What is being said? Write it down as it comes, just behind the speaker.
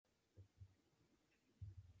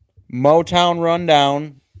Motown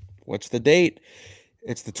Rundown. What's the date?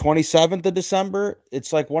 It's the 27th of December.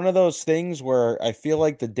 It's like one of those things where I feel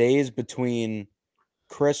like the days between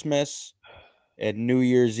Christmas and New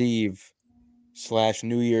Year's Eve /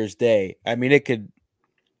 New Year's Day. I mean,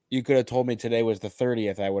 you could have told me today was the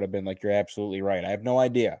 30th. I would have been like, you're absolutely right. I have no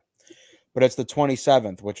idea. But it's the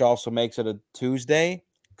 27th, which also makes it a Tuesday.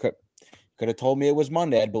 Could have told me it was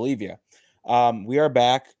Monday. I'd believe you. We are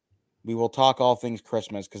back. We will talk all things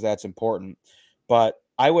Christmas because that's important. But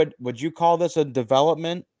would you call this a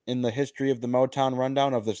development in the history of the Motown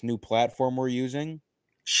Rundown of this new platform we're using?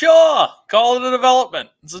 Sure, call it a development.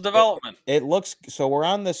 It's a development. It looks so. We're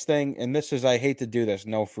on this thing, and this is, I hate to do this,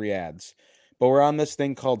 no free ads, but we're on this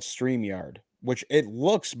thing called StreamYard, which it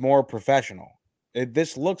looks more professional.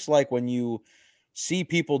 This looks like when you see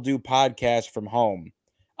people do podcasts from home,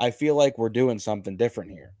 I feel like we're doing something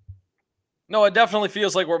different here. No, it definitely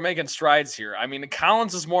feels like we're making strides here. I mean,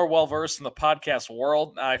 Collins is more well-versed in the podcast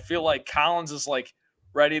world. I feel like Collins is like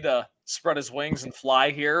ready to spread his wings and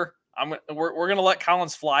fly here. We're going to let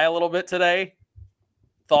Collins fly a little bit today.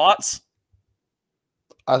 Thoughts?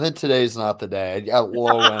 I think today's not the day. I got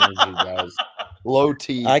low energy, guys. Low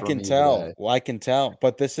T. I can tell. Well, I can tell.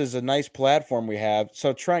 But this is a nice platform we have.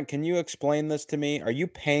 So, Trent, can you explain this to me? Are you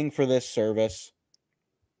paying for this service?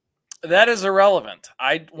 That is irrelevant.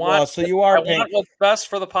 I want what's best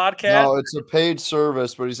for the podcast. No, it's a paid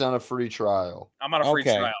service, but he's on a free trial. I'm on a free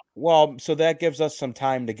trial. Well, so that gives us some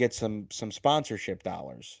time to get some sponsorship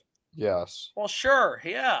dollars. Yes. Well, sure.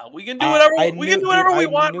 Yeah, we can do whatever we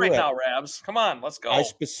want right now, Rabs. Come on, let's go. I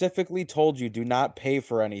specifically told you do not pay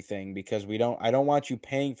for anything because I don't want you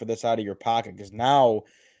paying for this out of your pocket because now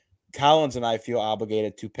Collins and I feel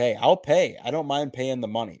obligated to pay. I'll pay. I don't mind paying the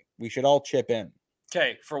money. We should all chip in.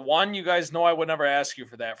 Okay, for one, you guys know I would never ask you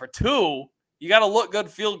for that. For two, you got to look good,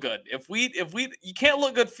 feel good. You can't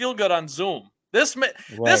look good, feel good on Zoom.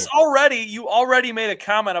 You already made a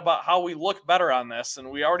comment about how we look better on this, and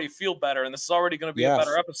we already feel better, and this is already going to be a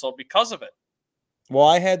better episode because of it. Well,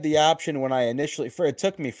 I had the option when I it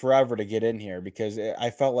took me forever to get in here because I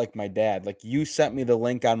felt like my dad. Like you sent me the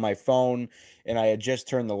link on my phone, and I had just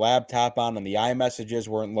turned the laptop on, and the iMessages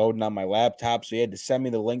weren't loading on my laptop, so you had to send me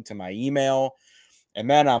the link to my email. And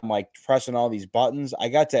then I'm like pressing all these buttons. I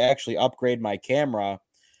got to actually upgrade my camera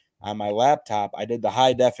on my laptop. I did the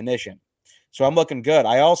high definition. So I'm looking good.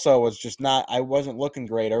 I also wasn't looking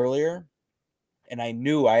great earlier. And I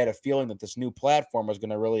knew I had a feeling that this new platform was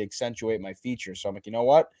going to really accentuate my features. So I'm like, you know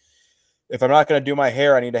what? If I'm not going to do my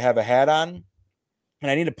hair, I need to have a hat on. And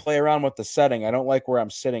I need to play around with the setting. I don't like where I'm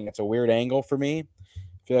sitting. It's a weird angle for me.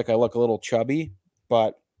 I feel like I look a little chubby,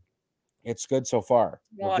 but it's good so far.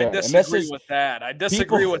 Well, I disagree with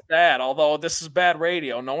that. Although this is bad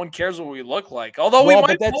radio, no one cares what we look like. Although we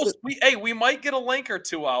might get a link or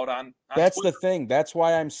two out on that's Twitter. The thing. That's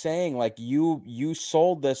why I'm saying like you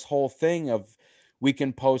sold this whole thing of we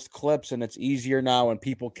can post clips and it's easier now and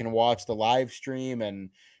people can watch the live stream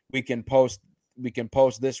and we can post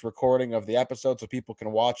this recording of the episode so people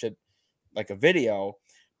can watch it like a video.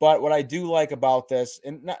 But what I do like about this,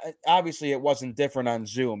 and obviously it wasn't different on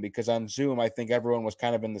Zoom because on Zoom, I think everyone was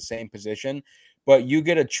kind of in the same position, but you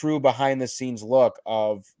get a true behind the scenes look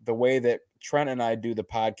of the way that Trent and I do the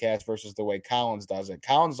podcast versus the way Collins does it.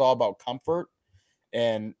 Collins is all about comfort.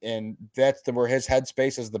 And that's where his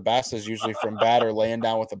headspace is the best is usually from bed or laying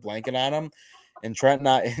down with a blanket on him. And Trent and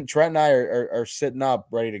I are sitting up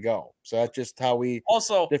ready to go. So that's just how we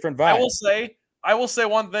different vibes. I will say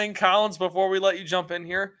one thing, Collins, before we let you jump in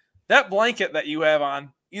here. That blanket that you have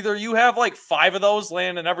on, either you have like 5 of those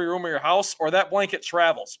laying in every room of your house, or that blanket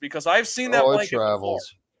travels. Because I've seen that blanket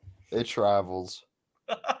travels. Before. It travels.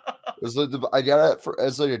 I got it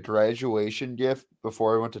as like a graduation gift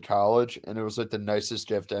before I went to college, and it was like the nicest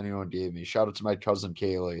gift anyone gave me. Shout out to my cousin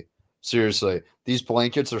Kaylee. Seriously, these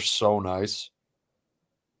blankets are so nice.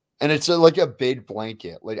 And it's like a big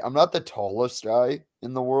blanket. Like I'm not the tallest guy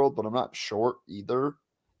in the world, but I'm not short either.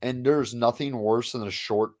 And there's nothing worse than a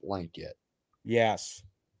short blanket. Yes.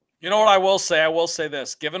 You know what I will say? I will say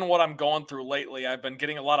this. Given what I'm going through lately, I've been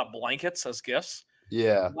getting a lot of blankets as gifts.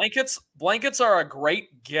 Yeah. Blankets are a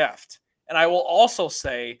great gift. And I will also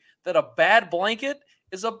say that a bad blanket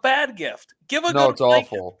is a bad gift. Give a good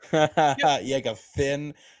blanket. Awful. Like a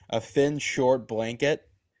thin, short blanket.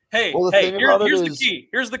 Hey, here's the key.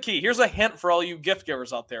 Here's the key. Here's a hint for all you gift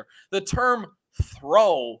givers out there. The term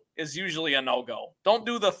throw is usually a no-go. Don't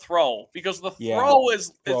do the throw because the throw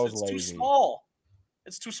is too small.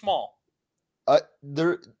 It's too small.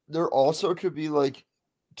 There also could be like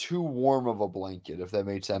too warm of a blanket, if that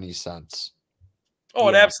makes any sense. Oh,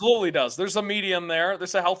 it Yeah. absolutely does. There's a medium there.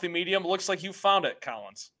 There's a healthy medium. It looks like you found it,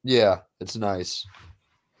 Collins. Yeah, it's nice.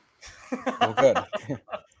 Well, good.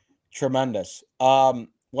 Tremendous.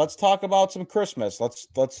 Let's talk about some Christmas.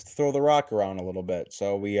 Let's throw the rock around a little bit.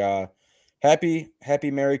 So we happy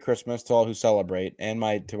Merry Christmas to all who celebrate,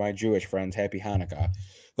 and to my Jewish friends, happy Hanukkah.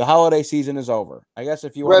 The holiday season is over. I guess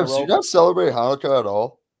if you want Rabs, do you to not celebrate Hanukkah at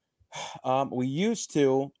all? we used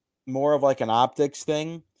to, more of like an optics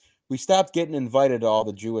thing. We stopped getting invited to all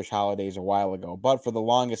the Jewish holidays a while ago, but for the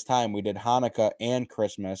longest time we did Hanukkah and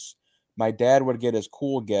Christmas. My dad would get his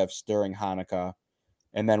cool gifts during Hanukkah,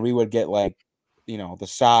 and then we would get like, the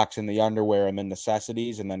socks and the underwear and the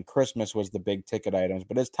necessities, and then Christmas was the big ticket items.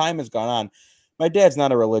 But as time has gone on, my dad's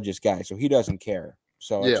not a religious guy, so he doesn't care.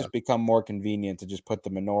 So it's Yeah, just become more convenient to just put the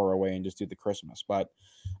menorah away and just do the Christmas. But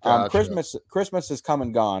gotcha. Christmas has come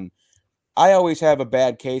and gone. I always have a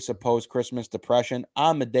bad case of post-Christmas depression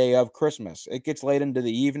on the day of Christmas. It gets late into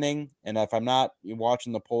the evening, and if I'm not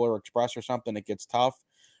watching the Polar Express or something, it gets tough.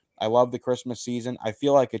 I love the Christmas season. I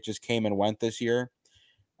feel like it just came and went this year.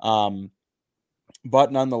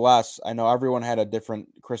 But nonetheless, I know everyone had a different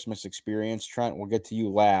Christmas experience. Trent, we'll get to you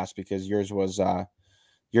last because yours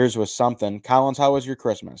was something. Collins, how was your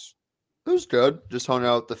Christmas? It was good. Just hung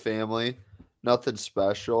out with the family. Nothing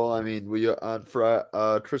special. I mean, we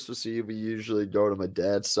on Christmas Eve we usually go to my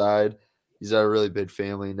dad's side. He's got a really big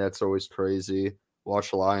family, and that's always crazy.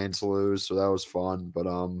 Watch the Lions lose, so that was fun. But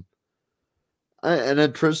and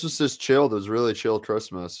then Christmas is chilled. It was really chill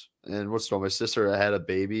Christmas. And my sister had a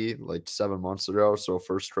baby like 7 months ago, so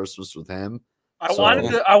first Christmas with him. I So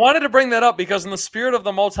wanted to bring that up because in the spirit of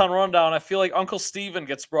the Motown Rundown, I feel like Uncle Steven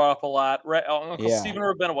gets brought up a lot. Right? Uncle Yeah. Steven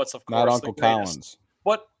Rabinowitz, of course. Not Uncle the greatest. Collins.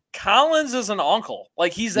 But Collins is an uncle.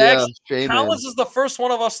 Like he's yeah, actually Collins is the first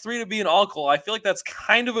one of us three to be an uncle. I feel like that's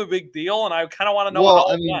kind of a big deal, and I kind of want to know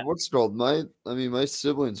how it went. what's called my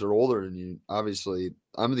siblings are older than you. Obviously,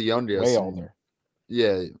 I'm the youngest. Way older.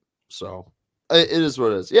 Yeah, so it is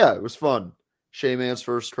what it is. Yeah, it was fun. Shayman's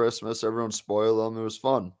first Christmas. Everyone spoiled them. It was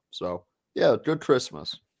fun. So yeah, good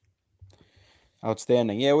Christmas.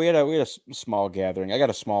 Outstanding. Yeah, we had a small gathering. I got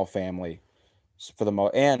a small family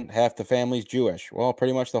for and half the family's Jewish. Well,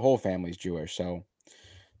 pretty much the whole family's Jewish, so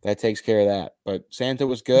that takes care of that. But Santa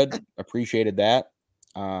was good. Appreciated that.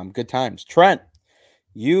 Good times. Trent,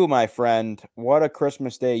 you, my friend, what a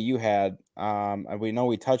Christmas day you had. We know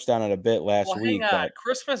we touched on it a bit last week, hang on. but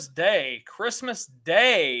Christmas Day,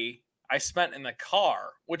 I spent in the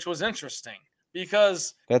car, which was interesting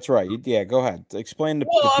because that's right. Yeah, go ahead. Explain to the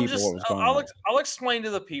people what was going on. I'll explain to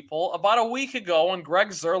the people. About a week ago, when Greg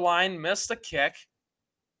Zuerlein missed a kick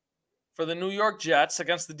for the New York Jets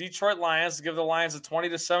against the Detroit Lions to give the Lions a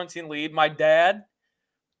 20-17 lead, my dad,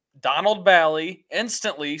 Donald Bally,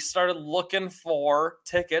 instantly started looking for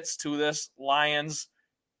tickets to this Lions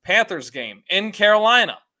Panthers game in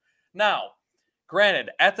Carolina. Now, granted,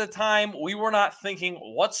 at the time, we were not thinking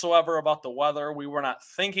whatsoever about the weather. We were not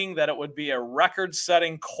thinking that it would be a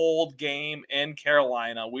record-setting cold game in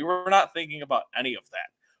Carolina. We were not thinking about any of that.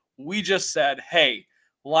 We just said, hey,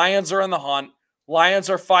 Lions are in the hunt. Lions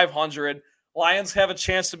are 500. Lions have a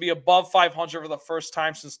chance to be above 500 for the first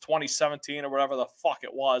time since 2017 or whatever the fuck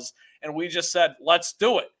it was. And we just said, let's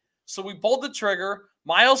do it. So we pulled the trigger.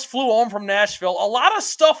 Miles flew home from Nashville. A lot of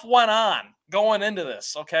stuff went on going into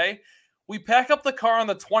this, okay? We pack up the car on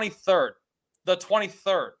the 23rd. The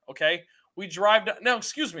 23rd, okay? We drive down. No,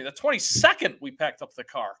 excuse me. The 22nd, we packed up the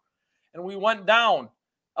car. And we went down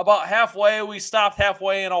about halfway. We stopped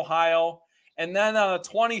halfway in Ohio. And then on the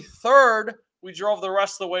 23rd, we drove the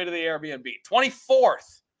rest of the way to the Airbnb.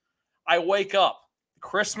 24th, I wake up.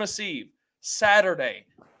 Christmas Eve, Saturday,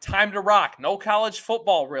 time to rock. No college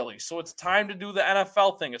football, really. So it's time to do the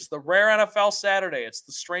NFL thing. It's the rare NFL Saturday. It's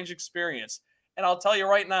the strange experience. And I'll tell you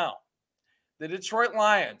right now, the Detroit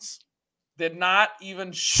Lions did not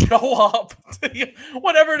even show up to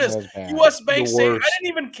whatever it is. US Bank Stadium. I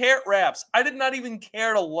didn't even care, Rabs. I did not even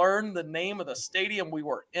care to learn the name of the stadium we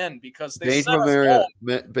were in because they sent us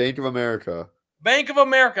home. Bank of America. Bank of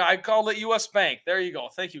America. I called it US Bank. There you go.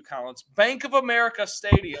 Thank you, Collins. Bank of America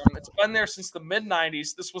Stadium. It's been there since the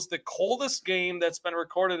mid-90s. This was the coldest game that's been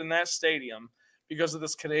recorded in that stadium because of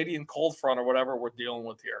this Canadian cold front or whatever we're dealing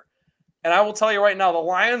with here. And I will tell you right now, the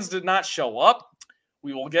Lions did not show up.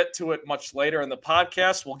 We will get to it much later in the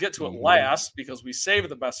podcast. We'll get to it last because we save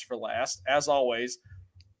the best for last, as always.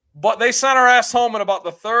 But they sent our ass home in about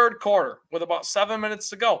the third quarter with about 7 minutes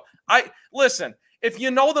to go. Listen, If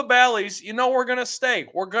you know the Bally's, you know we're going to stay.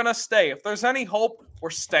 We're going to stay. If there's any hope,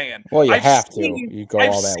 we're staying. Well, you have to. You go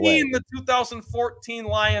all that way. I've seen the 2014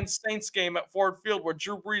 Lions-Saints game at Ford Field where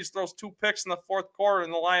Drew Brees throws 2 picks in the fourth quarter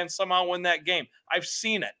and the Lions somehow win that game. I've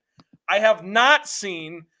seen it. I have not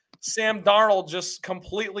seen Sam Darnold just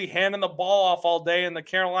completely handing the ball off all day and the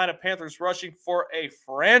Carolina Panthers rushing for a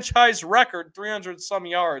franchise record 300-some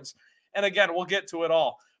yards. And again, we'll get to it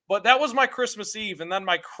all. But that was my Christmas Eve. And then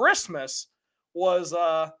my Christmas was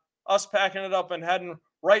us packing it up and heading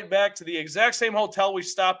right back to the exact same hotel we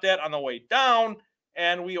stopped at on the way down,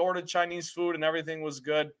 and we ordered Chinese food and everything was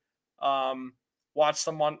good. Watched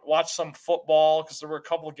some football because there were a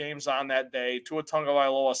couple of games on that day. Tua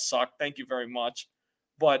Tagovailoa sucked. Thank you very much.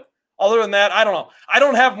 But other than that, I don't know. I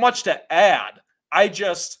don't have much to add.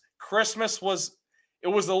 Christmas was a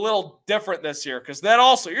little different this year because that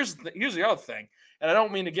also here's the other thing, and I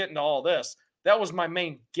don't mean to get into all this. That was my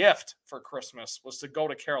main gift for Christmas was to go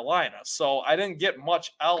to Carolina. So I didn't get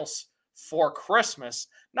much else for Christmas.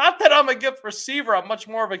 Not that I'm a gift receiver. I'm much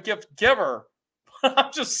more of a gift giver. But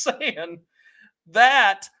I'm just saying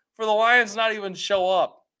that for the Lions not even show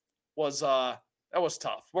up was that was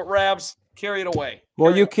tough. But Rabs, carry it away.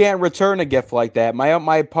 Well, you can't return a gift like that.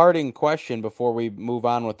 My parting question before we move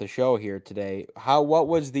on with the show here today, how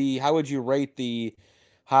would you rate the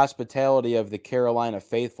hospitality of the Carolina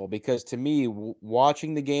faithful? Because to me,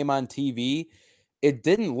 watching the game on TV, it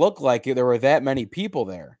didn't look like there were that many people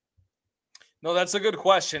there. No, that's a good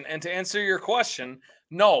question. And to answer your question,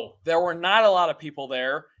 no, there were not a lot of people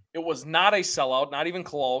there. It was not a sellout, not even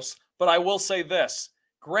close. But I will say this.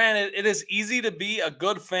 Granted, it is easy to be a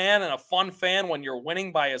good fan and a fun fan when you're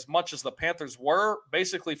winning by as much as the Panthers were,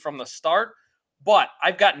 basically from the start. But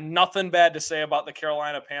I've got nothing bad to say about the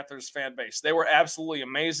Carolina Panthers fan base. They were absolutely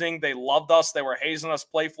amazing. They loved us. They were hazing us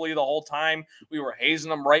playfully the whole time. We were hazing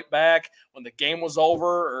them right back. When the game was over,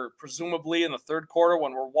 or presumably in the third quarter,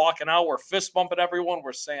 when we're walking out, we're fist bumping everyone.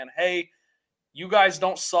 We're saying, hey, you guys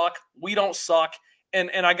don't suck. We don't suck. And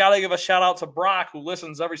I got to give a shout out to Brock, who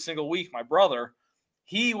listens every single week, my brother.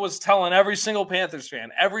 He was telling every single Panthers fan,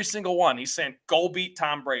 every single one, he's saying, go beat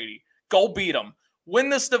Tom Brady. Go beat him. Win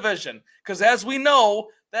this division. Because as we know,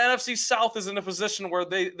 the NFC South is in a position where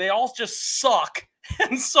they all just suck.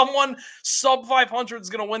 And someone sub 500 is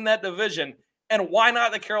going to win that division. And why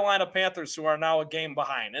not the Carolina Panthers, who are now a game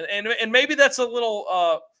behind? And maybe that's a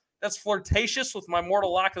little that's flirtatious with my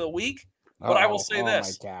mortal lock of the week. But I will say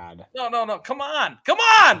this. Oh, my God. No. Come on.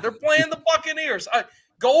 They're playing the Buccaneers.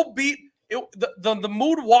 Go beat the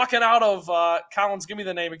mood walking out of Collins. Give me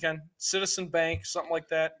the name again. Citizen Bank, something like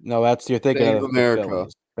that. No, you're thinking Bank of America.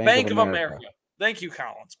 Bank of America. Thank you,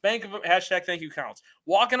 Collins. Hashtag thank you, Collins.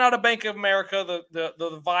 Walking out of Bank of America,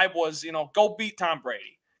 the vibe was, go beat Tom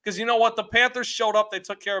Brady. Because you know what? The Panthers showed up, they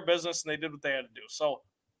took care of business, and they did what they had to do. So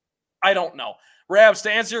I don't know. Rabs,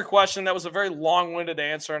 to answer your question, that was a very long-winded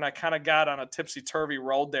answer, and I kind of got on a tipsy-turvy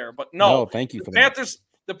road there. But no, thank you for that.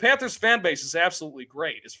 The Panthers fan base is absolutely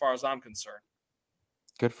great as far as I'm concerned.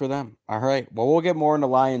 Good for them. All right. Well, we'll get more into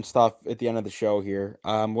Lions stuff at the end of the show here.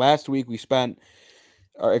 Last week we spent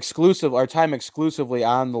our time exclusively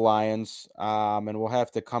on the Lions, and we'll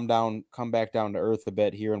have to come back down to earth a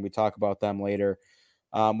bit here, and we talk about them later.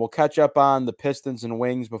 We'll catch up on the Pistons and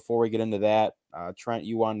Wings before we get into that. Trent,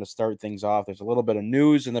 you wanted to start things off. There's a little bit of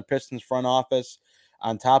news in the Pistons front office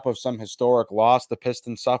on top of some historic loss the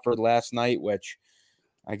Pistons suffered last night, which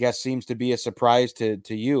I guess seems to be a surprise to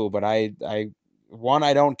you. But one,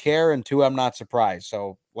 I don't care, and two, I'm not surprised.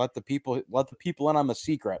 So let the people in on the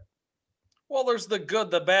secret. Well, there's the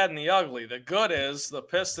good, the bad, and the ugly. The good is the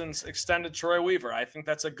Pistons extended Troy Weaver. I think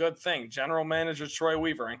that's a good thing. General Manager Troy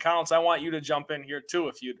Weaver. And Collins, I want you to jump in here too,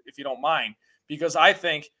 if you don't mind, because I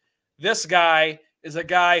think this guy is a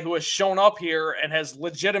guy who has shown up here and has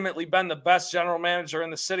legitimately been the best general manager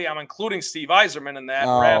in the city. I'm including Steve Yzerman in that.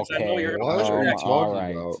 Rabs, I know you're going to react. All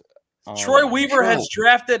right. Troy Weaver has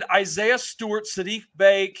drafted Isaiah Stewart, Sadiq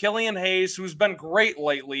Bey, Killian Hayes, who's been great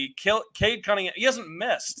lately. Cade Cunningham, he hasn't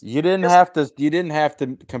missed. You didn't have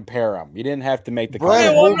to compare them. You didn't have to make the.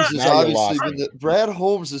 Brad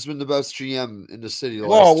Holmes has been the best GM in the city.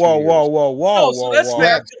 Whoa! So that's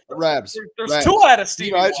fair. Rabs. There's two out of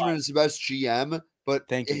Steve Yzerman is the best GM, but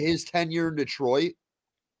his tenure in Detroit,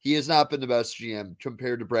 he has not been the best GM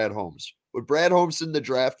compared to Brad Holmes. With Brad Holmes in the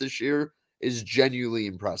draft this year is genuinely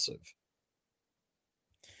impressive.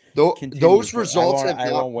 Those results have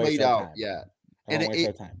not played out yet. And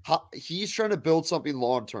he's trying to build something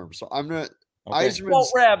long-term. So I'm going to... Well,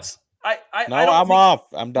 Rabs, I No, don't I'm think, off.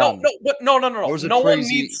 I'm done. no. That was a No one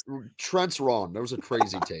crazy. needs. Trent's wrong. That was a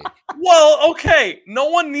crazy take. Well, okay. No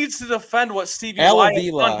one needs to defend what Stevie Y has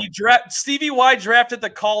done. Alavila. Stevie Y drafted the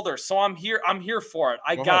Calder, so I'm here. I'm here for it.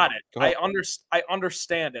 I Go got ahead. it. Go ahead. I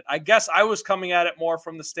understand it. I guess I was coming at it more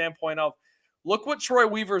from the standpoint of, look what Troy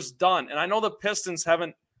Weaver's done, and I know the Pistons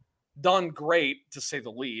haven't done great, to say the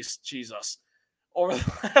least. Jesus, over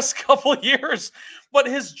the last couple of years, but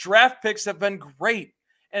his draft picks have been great.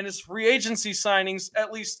 And his free agency signings,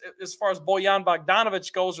 at least as far as Bojan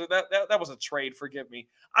Bogdanovic goes, or that was a trade, forgive me.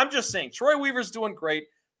 I'm just saying, Troy Weaver's doing great.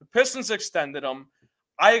 The Pistons extended him.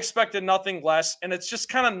 I expected nothing less, and it's just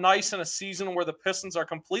kind of nice in a season where the Pistons are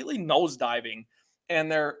completely nosediving, and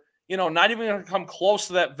they're not even going to come close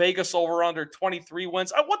to that Vegas over/under 23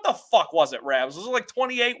 wins. What the fuck was it, Rabs? Was it like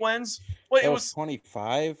 28 wins? Well, It was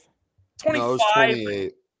 25. 25. No, it was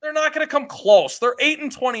 28. They're not going to come close. They're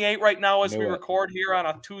 8-28 right now as we Knew it. record here on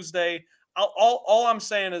a Tuesday. All I'm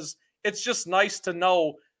saying is it's just nice to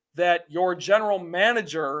know that your general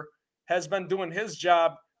manager has been doing his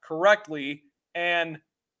job correctly. And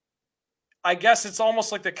I guess it's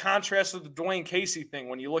almost like the contrast of the Dwayne Casey thing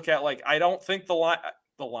when you look at, like, I don't think the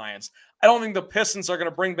Lions. I don't think the Pistons are going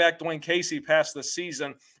to bring back Dwayne Casey past this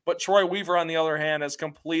season. But Troy Weaver, on the other hand, has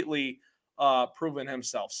completely proven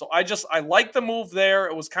himself. So I like the move there.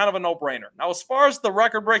 It was kind of a no-brainer. Now, as far as the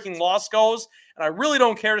record-breaking loss goes, and I really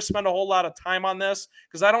don't care to spend a whole lot of time on this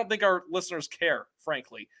because I don't think our listeners care,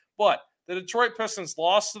 frankly. But the Detroit Pistons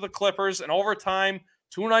lost to the Clippers in overtime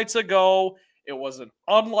 2 nights ago. It was an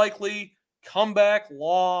unlikely comeback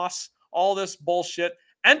loss, all this bullshit.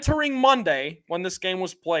 Entering Monday, when this game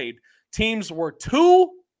was played, teams were 2-2.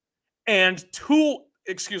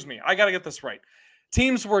 Excuse me, I got to get this right.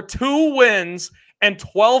 Teams were 2 wins and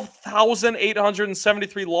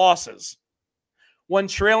 12,873 losses when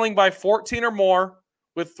trailing by 14 or more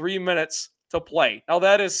with 3 minutes to play. Now,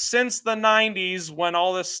 that is since the 90s when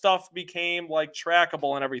all this stuff became like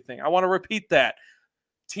trackable and everything. I want to repeat that.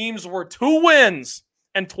 Teams were 2 wins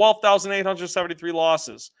and 12,873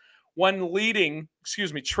 losses when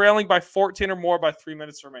trailing by 14 or more by 3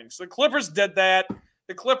 minutes remaining. So the Clippers did that.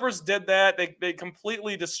 They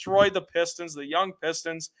completely destroyed the Pistons, the young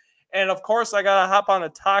Pistons. And, of course, I got to hop on a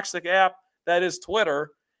toxic app that is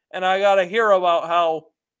Twitter, and I got to hear about how,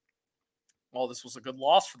 well, this was a good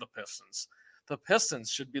loss for the Pistons. The Pistons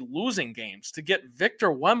should be losing games to get Victor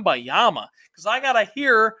Wembanyama. Because I got to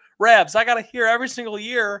hear, Rabs, every single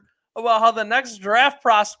year about how the next draft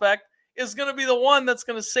prospect is going to be the one that's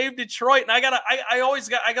going to save Detroit. And I got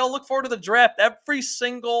to look forward to the draft every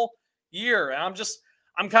single year. And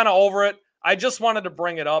I'm kind of over it. I just wanted to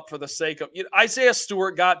bring it up for the sake of Isaiah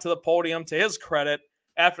Stewart got to the podium, to his credit,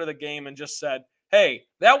 after the game and just said, hey,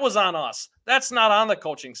 that was on us. That's not on the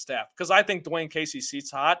coaching staff. Because I think Dwayne Casey's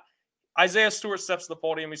seat's hot. Isaiah Stewart steps to the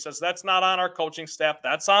podium. He says, that's not on our coaching staff.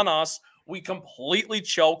 That's on us. We completely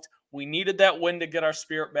choked. We needed that win to get our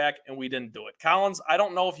spirit back, and we didn't do it. Collins, I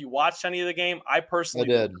don't know if you watched any of the game. I personally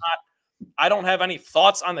did not. I don't have any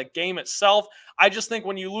thoughts on the game itself. I just think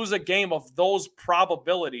when you lose a game of those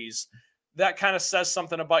probabilities, that kind of says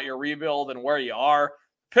something about your rebuild and where you are.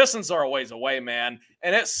 Pistons are a ways away, man.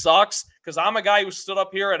 And it sucks because I'm a guy who stood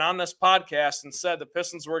up here and on this podcast and said the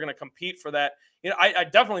Pistons were going to compete for that. I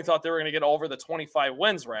definitely thought they were going to get over the 25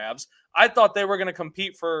 wins, Rabs. I thought they were going to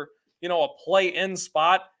compete for, a play-in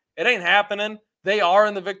spot. It ain't happening. They are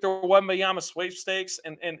in the Victor Wembanyama sweepstakes,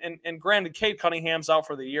 and granted, Cade Cunningham's out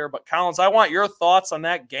for the year. But Collins, I want your thoughts on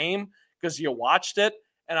that game because you watched it,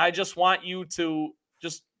 and I just want you to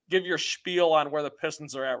just give your spiel on where the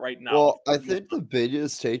Pistons are at right now. Well, I think the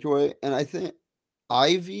biggest takeaway, and I think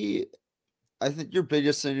your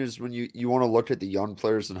biggest thing is when you want to look at the young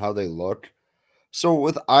players and how they look. So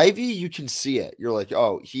with Ivy, you can see it. You're like,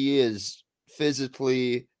 oh, he's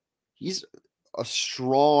a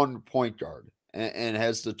strong point guard. And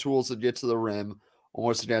has the tools to get to the rim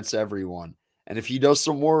almost against everyone. And if he does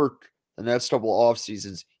some work the next couple of off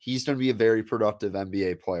seasons, he's going to be a very productive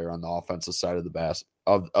NBA player on the offensive side of the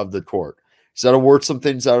of the court. He's got to work some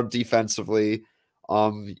things out defensively.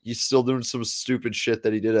 He's still doing some stupid shit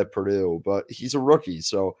that he did at Purdue, but he's a rookie,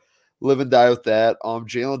 so live and die with that.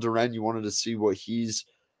 Jalen Duren, you wanted to see what he's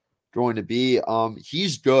going to be.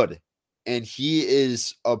 He's good. And he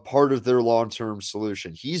is a part of their long-term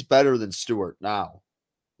solution. He's better than Stewart now.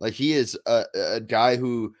 Like, he is a guy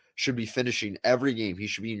who should be finishing every game. He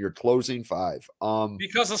should be in your closing 5.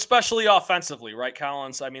 Because especially offensively, right,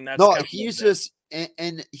 Collins? I mean, that's he's just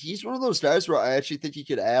and he's one of those guys where I actually think he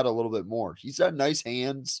could add a little bit more. He's got nice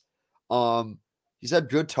hands. He's had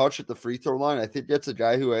good touch at the free throw line. I think that's a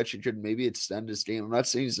guy who actually could maybe extend his game. I'm not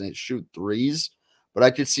saying he's going to shoot threes, but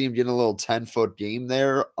I could see him getting a little 10-foot game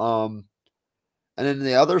there. And then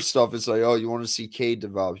the other stuff is like, oh, you want to see Cade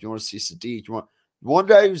develop, you want to see Sadiq, one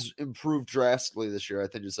guy who's improved drastically this year, I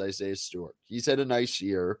think, is Isaiah Stewart. He's had a nice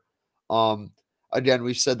year. Again,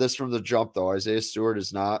 we've said this from the jump, though. Isaiah Stewart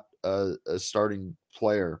is not a starting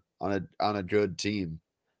player on a good team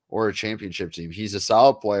or a championship team. He's a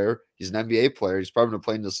solid player. He's an NBA player. He's probably been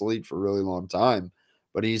playing this league for a really long time,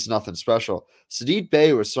 but he's nothing special. Sadiq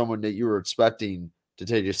Bey was someone that you were expecting to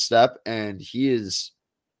take a step, and he is.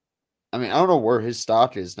 I mean, I don't know where his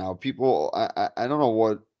stock is now. People, I don't know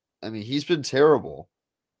what. I mean, he's been terrible.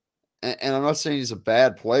 And I'm not saying he's a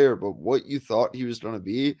bad player, but what you thought he was going to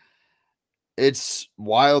be, it's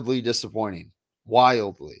wildly disappointing.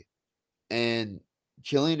 Wildly. And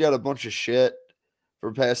Killian got a bunch of shit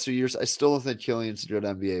for the past 2 years. I still don't think Killian's a good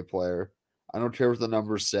NBA player. I don't care what the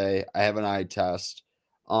numbers say. I have an eye test.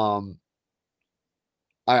 I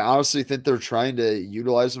honestly think they're trying to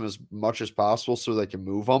utilize him as much as possible so they can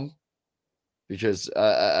move him. Because,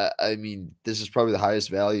 I mean, this is probably the highest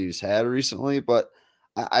value he's had recently. But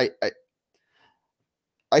I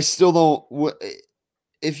still don't.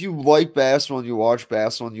 If you like basketball and you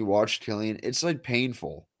watch Killian, it's like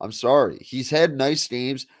painful. I'm sorry. He's had nice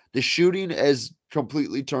games. The shooting has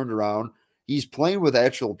completely turned around. He's playing with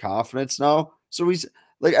actual confidence now. So he's,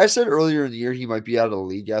 like I said earlier in the year, he might be out of the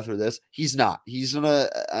league after this. He's not. He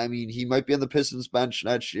might be on the Pistons bench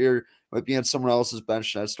next year, might be on someone else's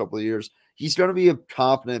bench next couple of years. He's going to be a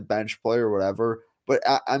competent bench player or whatever, but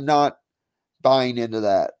I'm not buying into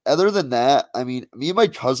that. Other than that, I mean, me and my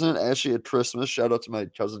cousin actually at Christmas, shout out to my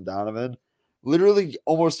cousin Donovan, literally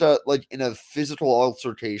almost like in a physical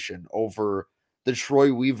altercation over the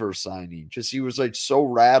Troy Weaver signing. Just he was like so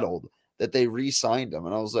rattled that they re-signed him.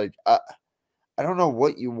 And I was like, I don't know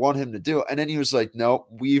what you want him to do. And then he was like, no,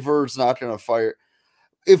 Weaver's not going to fire.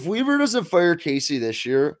 If Weaver doesn't fire Casey this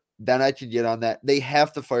year, then I can get on that. They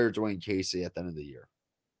have to fire Dwayne Casey at the end of the year.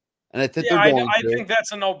 And I think I think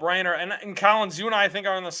that's a no-brainer. And Collins, you and I think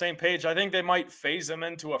are on the same page. I think they might phase him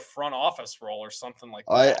into a front office role or something like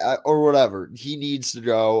that. Or whatever. He needs to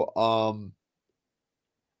go.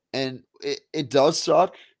 And it does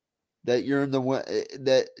suck that you're in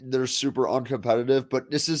that they're super uncompetitive.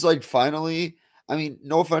 But this is like finally. I mean,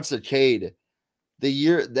 no offense to Cade, that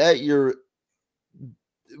year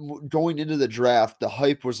going into the draft, the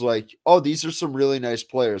hype was like, oh, these are some really nice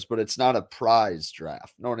players, but it's not a prize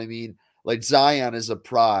draft. You know what I mean? Like Zion is a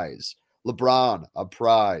prize, LeBron, a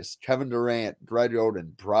prize, Kevin Durant, Greg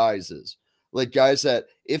Oden, prizes. Like guys that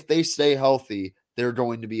if they stay healthy, they're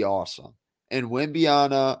going to be awesome. And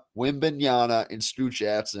Wembanyama, and Stu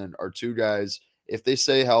Jackson are two guys, if they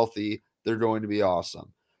stay healthy, they're going to be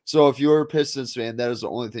awesome. So if you're a Pistons fan, that is the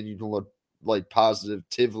only thing you can look like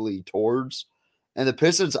positively towards. And the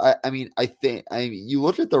Pistons, I mean, you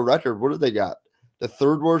look at the record. What do they got? The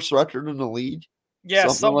third worst record in the league? Yeah,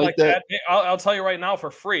 something like that. I'll tell you right now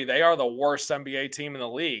for free, they are the worst NBA team in the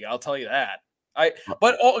league. I'll tell you that.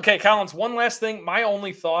 Okay, Collins. One last thing. My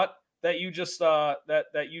only thought that you just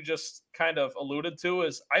that you just kind of alluded to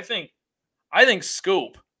is I think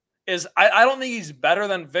Scoop is I don't think he's better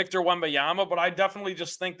than Victor Wembanyama, but I definitely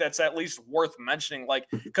just think that's at least worth mentioning, like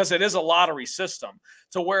because it is a lottery system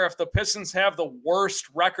to where if the Pistons have the worst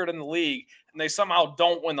record in the league and they somehow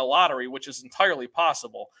don't win the lottery, which is entirely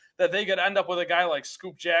possible, that they could end up with a guy like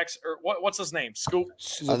Scoop Jackson or what's his name? Scoop?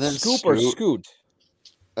 Scoop or Scoot?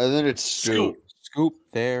 And then it's Scoop. Scoop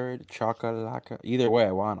there, Chakalaka. Either way,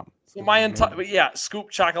 I want them. So Scoop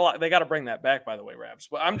Chocolate. They got to bring that back, by the way, Rabs.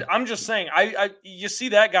 But I'm just saying, you see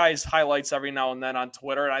that guy's highlights every now and then on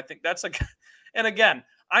Twitter, and I think that's and again,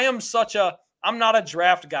 I'm not a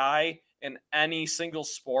draft guy in any single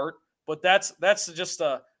sport, but that's just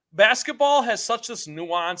basketball has such this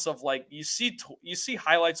nuance of like you see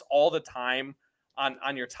highlights all the time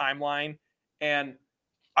on your timeline, and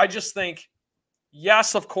I just think.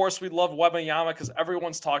 Yes, of course, we love Wembanyama because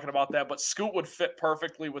everyone's talking about that, but Scoot would fit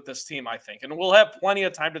perfectly with this team, I think. And we'll have plenty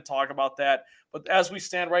of time to talk about that. But as we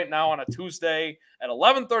stand right now on a Tuesday at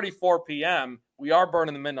 11:34 p.m., we are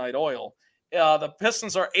burning the midnight oil. The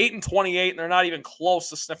Pistons are 8-28, and they're not even close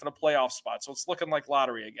to sniffing a playoff spot. So it's looking like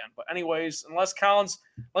lottery again. But anyways, unless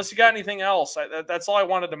you got anything else, that's all I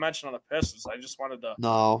wanted to mention on the Pistons. I just wanted to.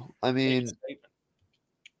 No, I mean,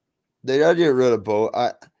 they got to get rid of Bo.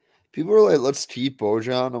 People are like, let's keep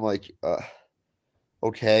Bojan. I'm like,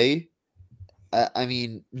 okay. I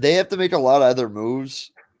mean, they have to make a lot of other moves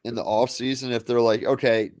in the offseason if they're like,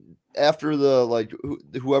 okay, after the like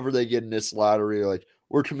whoever they get in this lottery, like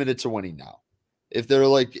we're committed to winning now. If they're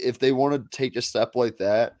like, if they want to take a step like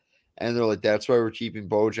that, and they're like, that's why we're keeping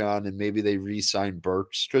Bojan, and maybe they re-sign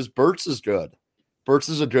Burks because Burks is good. Burks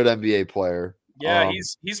is a good NBA player. Yeah,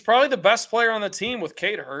 he's probably the best player on the team with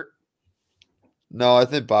Kate hurt. No, I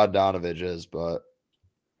think Bogdanovich is, but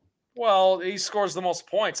well, he scores the most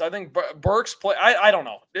points. I think Burks play. I don't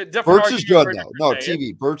know. Different Burks is good for a though. different No, day.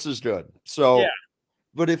 TV. Burks is good. So, Yeah.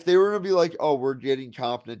 but if they were to be like, oh, we're getting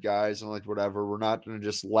competent guys and like whatever, we're not going to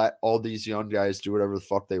just let all these young guys do whatever the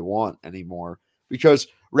fuck they want anymore. Because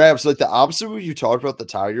Rabs, like the opposite of what you talked about the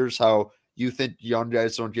Tigers, how you think young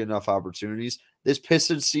guys don't get enough opportunities. This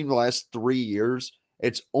Pistons team the last 3 years,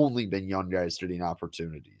 it's only been young guys getting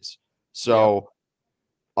opportunities. So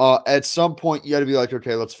at some point you got to be like,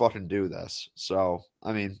 okay, let's fucking do this. So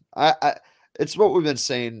I mean, I it's what we've been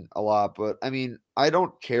saying a lot, but I mean, I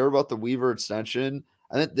don't care about the Weaver extension.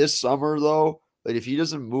 I think this summer though, like if he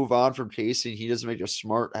doesn't move on from Casey and he doesn't make a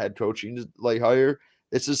smart head coaching like hire,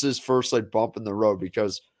 this is his first like bump in the road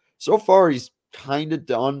because so far he's kind of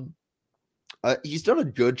done. He's done a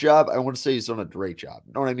good job. I want to say he's done a great job.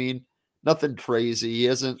 You know what I mean? Nothing crazy. He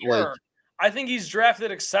hasn't like. I think he's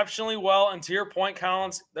drafted exceptionally well. And to your point,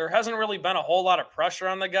 Collins, there hasn't really been a whole lot of pressure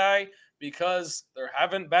on the guy because there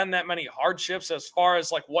haven't been that many hardships as far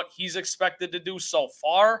as like what he's expected to do so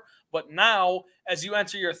far. But now, as you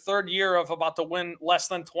enter your third year of about to win less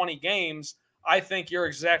than 20 games, I think you're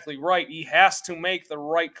exactly right. He has to make the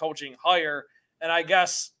right coaching hire. And I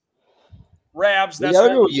guess Rabs, that's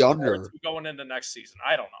what go younger going into next season.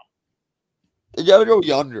 I don't know. They got to go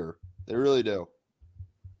younger. They really do.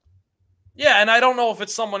 Yeah, and I don't know if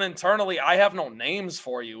it's someone internally. I have no names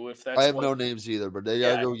for you. If that's I have no names either, but they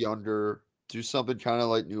got to go younger. Do something kind of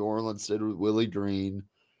like New Orleans did with Willie Green,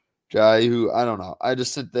 guy who I don't know. I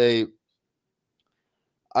just think the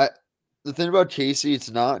thing about Casey, it's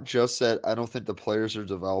not just that I don't think the players are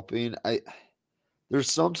developing.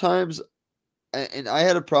 There's sometimes, and I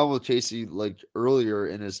had a problem with Casey like earlier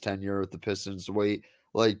in his tenure with the Pistons. The way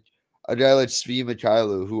like a guy like Svi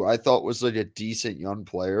Mikhailou, who I thought was like a decent young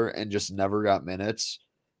player and just never got minutes.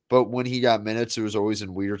 But when he got minutes, it was always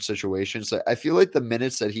in weird situations. I feel like the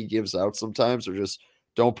minutes that he gives out sometimes are just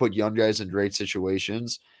don't put young guys in great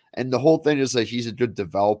situations. And the whole thing is like he's a good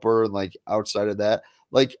developer. And like outside of that,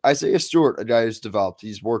 like Isaiah Stewart, a guy who's developed,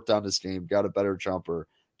 he's worked on his game, got a better jumper.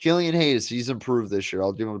 Killian Hayes, he's improved this year.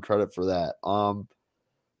 I'll give him credit for that.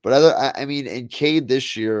 But I mean, in Cade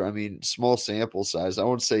this year, I mean, small sample size. I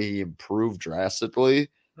won't say he improved drastically.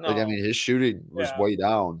 No. Like, I mean, his shooting was way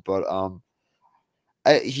down, but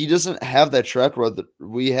he doesn't have that track record that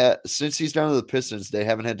we had since he's down to the Pistons. They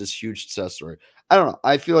haven't had this huge success story. I don't know.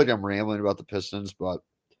 I feel like I'm rambling about the Pistons, but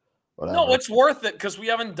whatever. No, it's worth it because we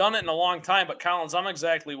haven't done it in a long time. But Collins, I'm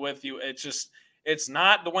exactly with you. It's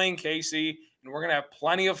not Dwayne Casey. And we're going to have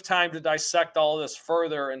plenty of time to dissect all of this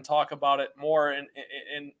further and talk about it more in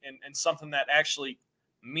something that actually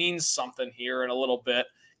means something here in a little bit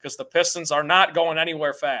because the Pistons are not going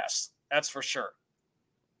anywhere fast. That's for sure.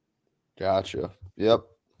 Gotcha. Yep.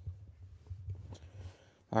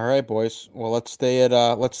 All right, boys. Well, let's stay at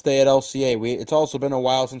LCA. It's also been a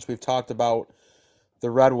while since we've talked about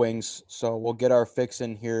the Red Wings, so we'll get our fix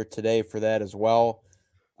in here today for that as well.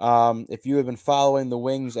 If you have been following the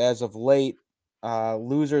Wings as of late,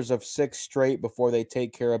 losers of 6 straight before they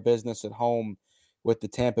take care of business at home with the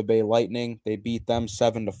Tampa Bay Lightning. They beat them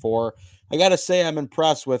 7-4. I gotta say, I'm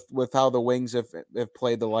impressed with how the Wings have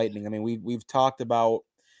played the Lightning. I mean, we've talked about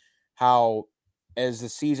how as the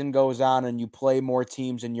season goes on and you play more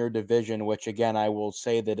teams in your division, which again I will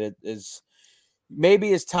say that it is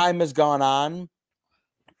maybe as time has gone on,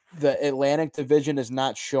 the Atlantic division is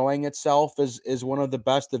not showing itself as one of the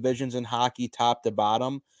best divisions in hockey, top to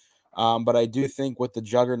bottom. But I do think with the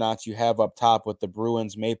juggernauts you have up top with the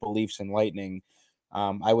Bruins, Maple Leafs, and Lightning,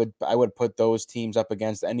 I would put those teams up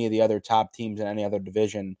against any of the other top teams in any other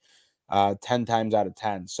division 10 times out of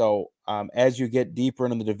 10. So as you get deeper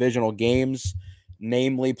into the divisional games,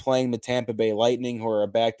 namely playing the Tampa Bay Lightning, who are a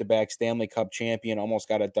back-to-back Stanley Cup champion, almost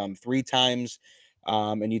got it done 3 times,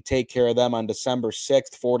 and you take care of them on December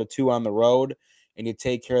 6th, 4-2 on the road, and you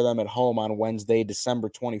take care of them at home on Wednesday, December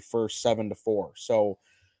 21st, 7-4. So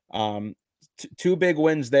 2 big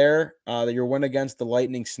wins there. Your win against the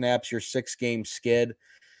Lightning snaps your 6-game skid.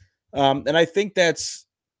 And I think that's,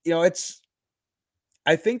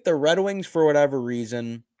 I think the Red Wings, for whatever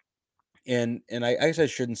reason, and I guess I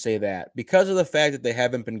shouldn't say that, because of the fact that they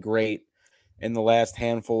haven't been great in the last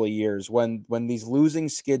handful of years, when these losing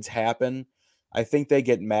skids happen, I think they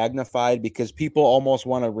get magnified because people almost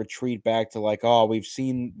want to retreat back to like, oh, we've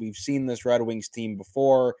seen this Red Wings team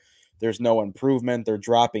before. There's no improvement. They're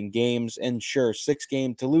dropping games. And sure,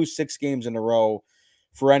 to lose 6 games in a row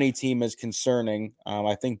for any team is concerning.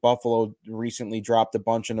 I think Buffalo recently dropped a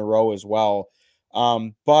bunch in a row as well.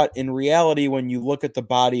 But in reality, when you look at the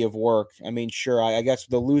body of work, I mean, sure, I guess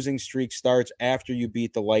the losing streak starts after you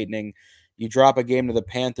beat the Lightning. You drop a game to the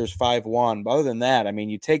Panthers 5-1. But other than that, I mean,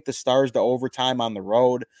 you take the Stars to overtime on the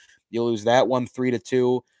road. You lose that one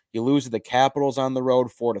 3-2. You lose to the Capitals on the road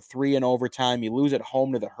 4-3 in overtime. You lose at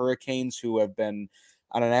home to the Hurricanes, who have been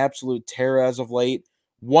on an absolute tear as of late.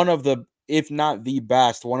 One of the, if not the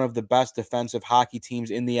best, one of the best defensive hockey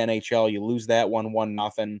teams in the NHL. You lose that one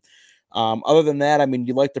 1-0. Other than that, I mean,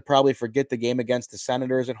 you'd like to probably forget the game against the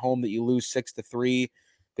Senators at home that you lose 6-3.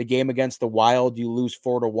 The game against the Wild, you lose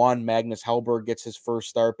 4-1. Magnus Hellberg gets his first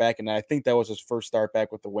start back, and I think that was his first start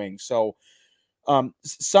back with the Wings. So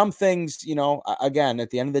some things, again, at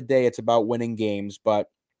the end of the day, it's about winning games, but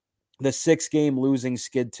the 6-game losing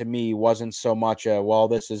skid to me wasn't so much well,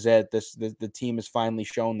 this is it. The team has finally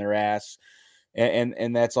shown their ass.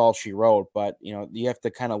 And that's all she wrote. But you have to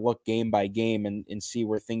kind of look game by game and see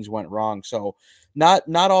where things went wrong. So not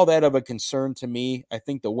all that of a concern to me. I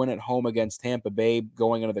think the win at home against Tampa Bay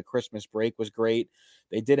going into the Christmas break was great.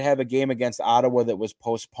 They did have a game against Ottawa that was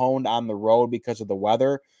postponed on the road because of the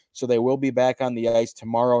weather. So they will be back on the ice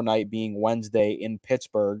tomorrow night, being Wednesday, in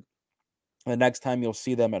Pittsburgh. The next time you'll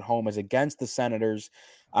see them at home is against the Senators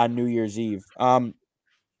on New Year's Eve.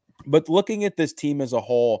 But looking at this team as a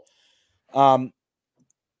whole,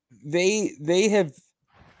 they have,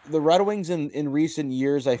 the Red Wings in recent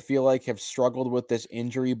years, I feel like, have struggled with this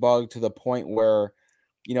injury bug to the point where,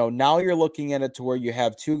 now you're looking at it to where you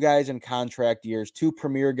have two guys in contract years, two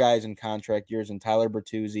premier guys in contract years, and Tyler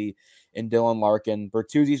Bertuzzi and Dylan Larkin.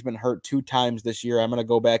 Bertuzzi's been hurt 2 times this year. I'm going to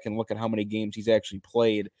go back and look at how many games he's actually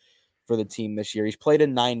played for the team this year. He's played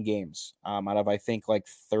in 9 games out of, I think, like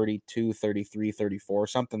 32, 33, 34,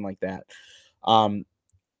 something like that.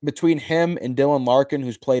 Between him and Dylan Larkin,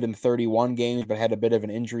 who's played in 31 games but had a bit of an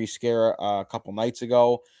injury scare a couple nights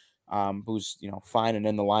ago, who's fine and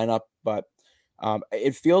in the lineup, but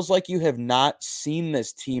it feels like you have not seen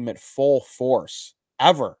this team at full force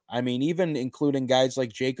ever. I mean, even including guys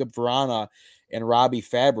like Jacob Vrana and Robbie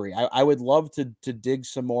Fabry. I would love to dig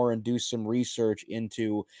some more and do some research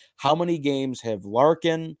into how many games have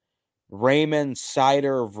Larkin, Raymond,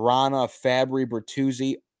 Sider, Vrana, Fabry,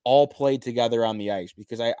 Bertuzzi all played together on the ice,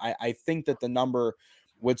 because I think that the number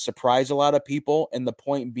would surprise a lot of people. And the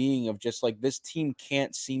point being of just like, this team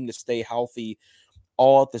can't seem to stay healthy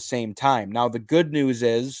all at the same time. Now, the good news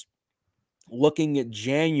is, looking at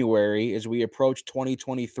January as we approach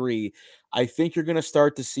 2023, I think you're going to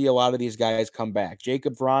start to see a lot of these guys come back.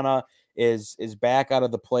 Jacob Vrana is back out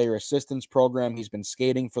of the player assistance program. He's been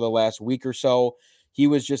skating for the last week or so. He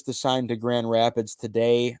was just assigned to Grand Rapids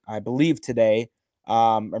today, I believe today,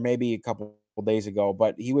 or maybe a couple days ago,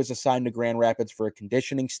 but he was assigned to Grand Rapids for a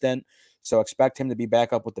conditioning stint. So expect him to be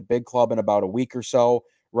back up with the big club in about a week or so.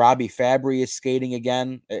 Robbie Fabry is skating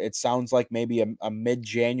again. It sounds like maybe a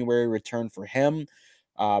mid-January return for him.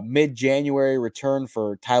 Mid-January return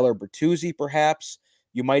for Tyler Bertuzzi, perhaps.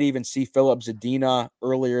 You might even see Philip Zadina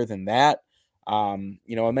earlier than that. And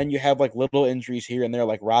then you have like little injuries here and there,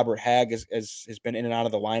 like Robert Hagg has been in and out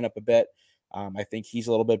of the lineup a bit. I think he's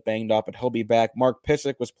a little bit banged up, but he'll be back. Mark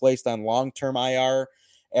Pysyk was placed on long-term IR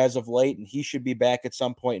as of late, and he should be back at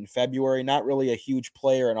some point in February. Not really a huge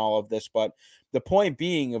player in all of this, but the point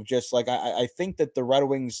being of just like, I think that the Red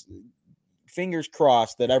Wings, fingers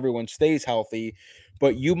crossed that everyone stays healthy,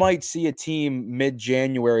 but you might see a team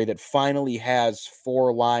mid-January that finally has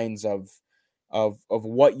 4 lines of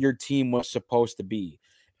what your team was supposed to be.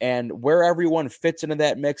 And where everyone fits into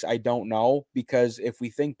that mix, I don't know, because if we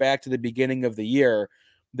think back to the beginning of the year,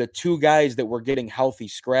 the 2 guys that were getting healthy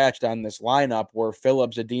scratched on this lineup were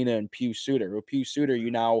Philip Zadina and Pius Suter. Pius Suter, you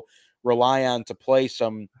now rely on to play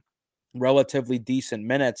some relatively decent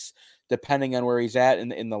minutes depending on where he's at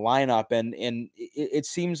in the lineup. And it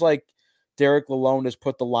seems like Derek Lalonde has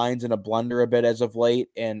put the lines in a blender a bit as of late.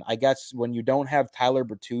 And I guess when you don't have Tyler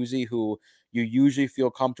Bertuzzi, who you usually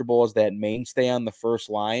feel comfortable as that mainstay on the first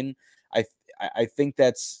line, I think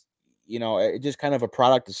that's, just kind of a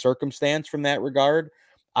product of circumstance from that regard.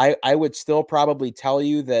 I would still probably tell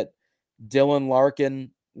you that Dylan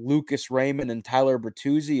Larkin, Lucas Raymond, and Tyler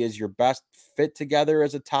Bertuzzi is your best fit together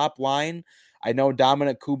as a top line. I know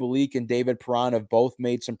Dominic Kubalik and David Perron have both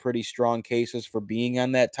made some pretty strong cases for being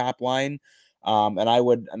on that top line. And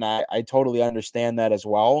I totally understand that as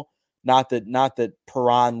well. Not that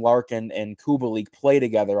Perron, Larkin, and Kubalik play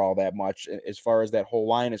together all that much as far as that whole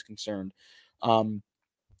line is concerned.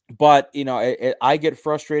 But, I get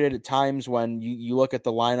frustrated at times when you look at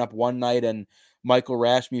the lineup one night and Michael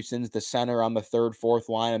Rasmussen's the center on the third, fourth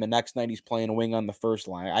line, and the next night he's playing a wing on the first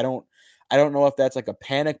line. I don't know if that's like a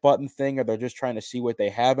panic button thing or they're just trying to see what they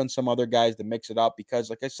have in some other guys to mix it up. Because,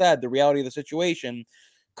 like I said, the reality of the situation,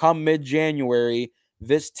 come mid-January,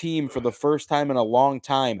 this team for the first time in a long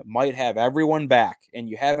time might have everyone back, and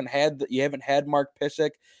you haven't had Mark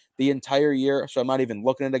Pysyk the entire year. So I'm not even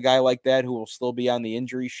looking at a guy like that who will still be on the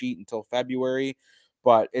injury sheet until February.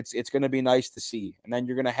 But it's going to be nice to see. And then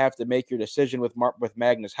you're going to have to make your decision with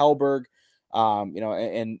Magnus Hellberg,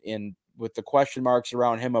 and with the question marks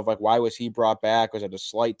around him of like, why was he brought back? Was it a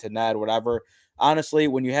slight to Ned, whatever? Honestly,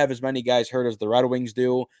 when you have as many guys hurt as the Red Wings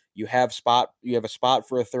do, you have a spot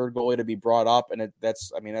for a third goalie to be brought up, and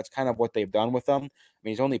that's kind of what they've done with him. I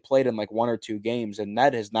mean, he's only played in like 1 or 2 games, and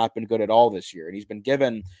Ned has not been good at all this year, and he's been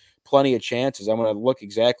given plenty of chances. I'm going to look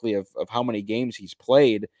exactly of how many games he's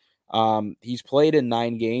played. He's played in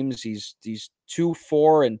 9 games. He's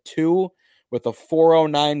 2-4-2 with a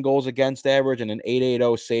 409 goals against average and an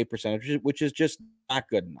 880 save percentage, which is just not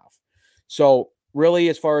good enough. So really,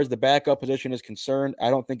 as far as the backup position is concerned, I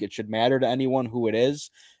don't think it should matter to anyone who it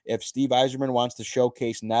is. If Steve Yzerman wants to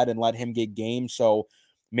showcase Ned and let him get games, so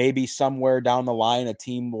maybe somewhere down the line, a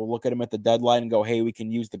team will look at him at the deadline and go, hey, we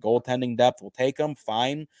can use the goaltending depth. We'll take him.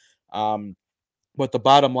 Fine. But the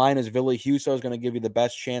bottom line is Ville Husso is going to give you the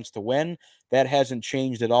best chance to win. That hasn't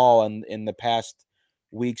changed at all in the past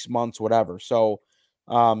weeks, months, whatever. So,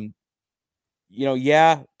 tough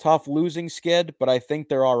losing skid, but I think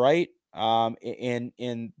they're all right.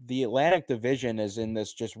 In the Atlantic Division is in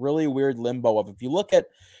this just really weird limbo of, if you look at,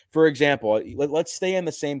 for example, let's stay in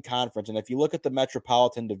the same conference, and if you look at the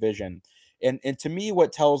Metropolitan Division, and to me,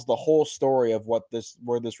 what tells the whole story of where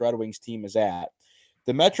this Red Wings team is at,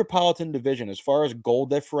 the Metropolitan Division, as far as goal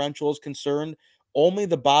differential is concerned, only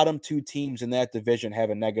the bottom 2 teams in that division have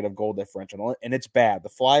a negative goal differential, and it's bad. The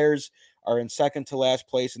Flyers are in second to last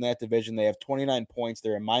place in that division. They have 29 points.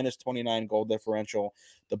 They're a minus 29 goal differential.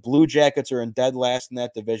 The Blue Jackets are in dead last in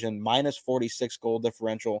that division, minus 46 goal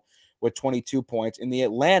differential with 22 points. In the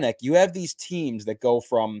Atlantic, you have these teams that go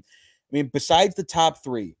from, besides the top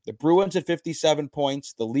 3, the Bruins at 57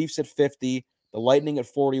 points, the Leafs at 50, the Lightning at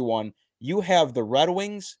 41. You have the Red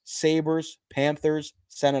Wings, Sabres, Panthers,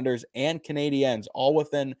 Senators, and Canadiens all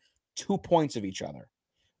within 2 points of each other,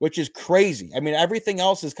 which is crazy. Everything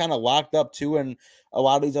else is kind of locked up too in a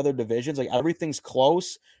lot of these other divisions. Like, everything's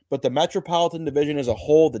close, but the Metropolitan Division as a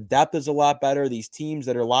whole, the depth is a lot better. These teams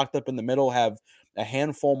that are locked up in the middle have a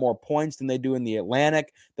handful more points than they do in the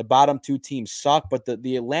Atlantic. The bottom 2 teams suck, but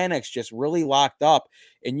the Atlantic's just really locked up.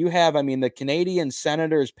 And you have, the Canadiens,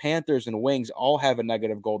 Senators, Panthers, and Wings all have a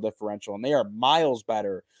negative goal differential, and they are miles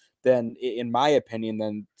better than, in my opinion,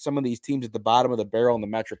 than some of these teams at the bottom of the barrel in the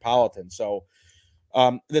Metropolitan. So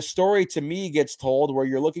the story to me gets told where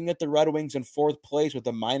you're looking at the Red Wings in 4th place with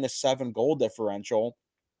a -7 goal differential.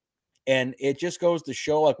 And it just goes to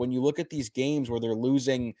show, like, when you look at these games where they're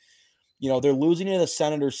losing, they're losing to the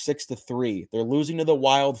Senators 6-3. They're losing to the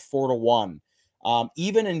Wild 4-1.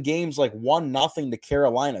 Even in games like 1-0 to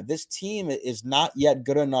Carolina, this team is not yet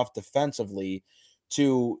good enough offensively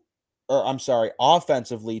to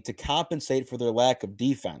compensate for their lack of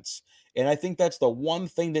defense. And I think that's the one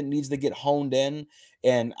thing that needs to get honed in.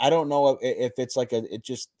 And I don't know if it's like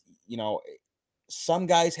some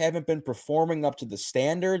guys haven't been performing up to the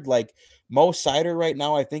standard. Like Mo Seider right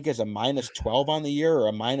now, I think is a -12 on the year, or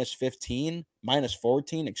a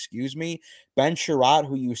 -14, excuse me. Ben Sherratt,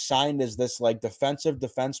 who you signed as this like defensive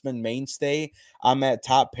defenseman mainstay on that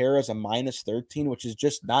top pair, is a -13, which is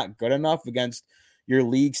just not good enough against your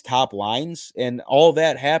league's top lines. And all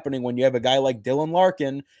that happening when you have a guy like Dylan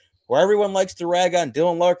Larkin, where everyone likes to rag on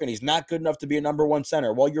Dylan Larkin. He's not good enough to be a number 1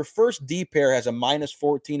 center. Well, your first D pair has a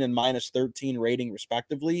 -14 and -13 rating,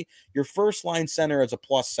 respectively. Your first line center is a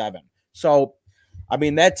 +7. So,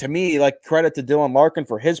 that to me, like, credit to Dylan Larkin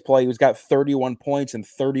for his play. He's got 31 points in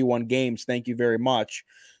 31 games. Thank you very much.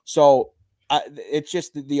 So, it's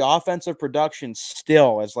just the offensive production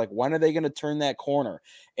still is like, when are they going to turn that corner?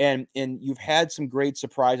 And you've had some great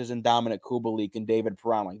surprises in Dominic Kubalik and David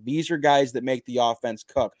Perron. Like, these are guys that make the offense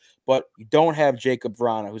cook, but you don't have Jacob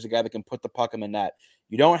Vrana, who's a guy that can put the puck in the net.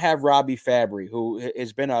 You don't have Robbie Fabry, who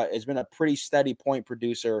has been a pretty steady point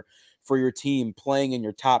producer for your team, playing in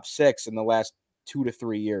your top 6 in the last 2 to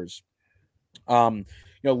 3 years.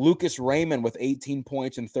 Lucas Raymond with 18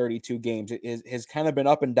 points in 32 games has kind of been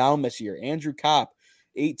up and down this year. Andrew Kopp,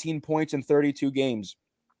 18 points in 32 games.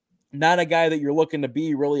 Not a guy that you're looking to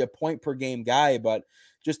be really a point per game guy, but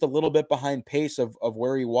just a little bit behind pace of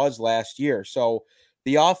where he was last year. So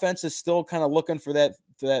the offense is still kind of looking for that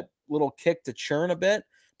little kick to churn a bit,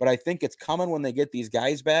 but I think it's coming when they get these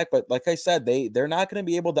guys back. But like I said, they're not going to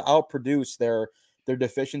be able to outproduce their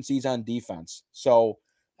deficiencies on defense. So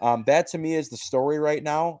That to me is the story right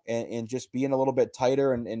now, and just being a little bit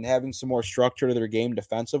tighter and having some more structure to their game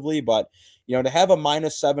defensively. But, to have a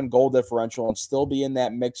 -7 goal differential and still be in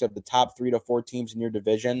that mix of the top 3 to 4 teams in your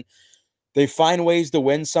division, they find ways to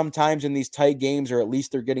win sometimes in these tight games, or at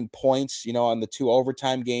least they're getting points, on the 2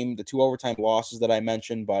 overtime losses that I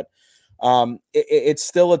mentioned. But it's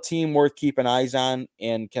still a team worth keeping eyes on.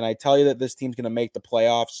 And can I tell you that this team's going to make the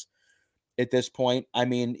playoffs? At this point, I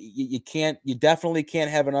mean, you definitely can't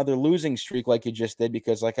have another losing streak like you just did,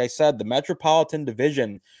 because like I said, the Metropolitan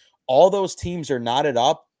Division, all those teams are knotted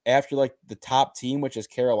up after like the top team, which is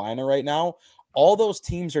Carolina right now. All those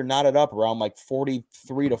teams are knotted up around like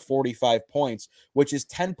 43 to 45 points, which is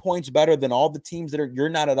 10 points better than all the teams that you're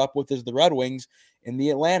knotted up with is the Red Wings in the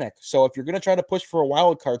Atlantic. So if you're going to try to push for a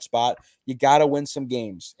wild card spot, you got to win some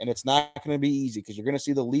games, and it's not going to be easy because you're going to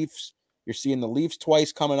see the Leafs. You're seeing the Leafs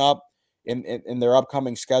twice coming up in their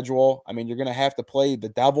upcoming schedule. I mean, you're going to have to play the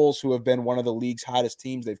Devils, who have been one of the league's hottest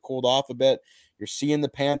teams. They've cooled off a bit. You're seeing the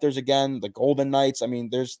Panthers again, the Golden Knights. I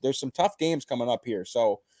mean, there's some tough games coming up here.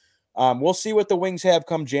 So we'll see what the Wings have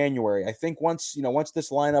come January. I think once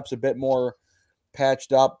this lineup's a bit more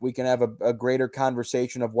patched up, we can have a greater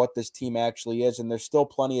conversation of what this team actually is. And there's still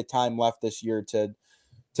plenty of time left this year to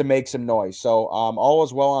make some noise. So all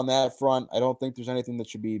is well on that front. I don't think there's anything that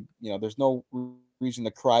should be, there's no reason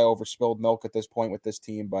to cry over spilled milk at this point with this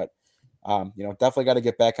team, but definitely got to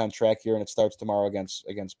get back on track here, and it starts tomorrow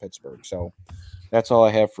against Pittsburgh. So that's all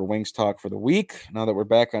I have for Wings talk for the week. Now that we're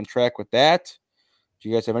back on track with that, do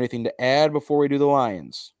you guys have anything to add before we do the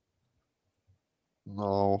Lions?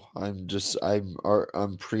 No, I'm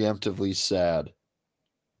preemptively sad.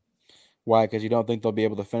 Why? Because you don't think they'll be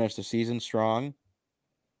able to finish the season strong?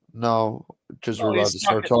 No, because we're about to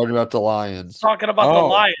start talking about the Lions. Talking about the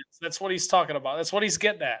Lions. That's what he's talking about. That's what he's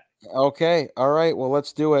getting at. Okay. All right. Well,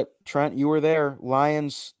 let's do it. Trent, you were there.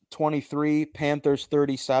 Lions 23, Panthers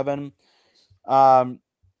 37.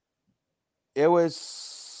 It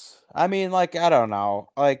was, I mean, like, I don't know.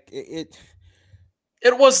 Like it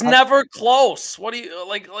was never close. What do you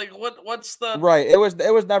like what's the right? It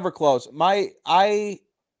was never close.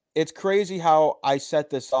 It's crazy how I set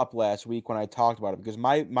this up last week when I talked about it, because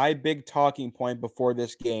my big talking point before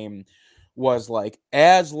this game was like,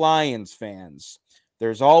 as Lions fans,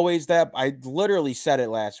 there's always that, I literally said it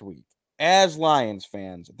last week. As Lions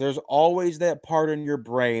fans, there's always that part in your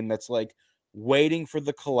brain that's like waiting for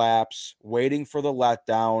the collapse, waiting for the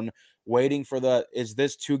letdown, waiting for is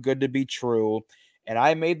this too good to be true? And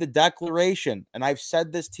I made the declaration, and I've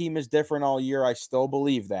said this team is different all year. I still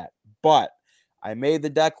believe that. But I made the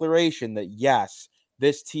declaration that, yes,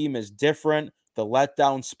 this team is different. The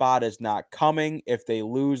letdown spot is not coming. If they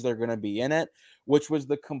lose, they're going to be in it, which was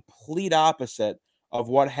the complete opposite of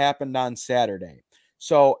what happened on Saturday.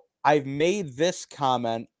 So I've made this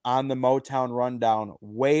comment on the Motown Rundown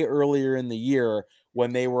way earlier in the year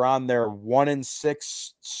when they were on their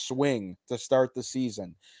 1-6 swing to start the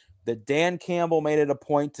season, that Dan Campbell made it a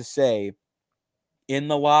point to say in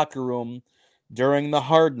the locker room during the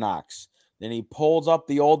Hard Knocks. Then he pulls up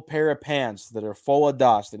the old pair of pants that are full of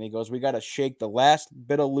dust, and he goes, we got to shake the last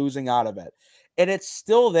bit of losing out of it. And it's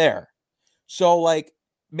still there. So, like,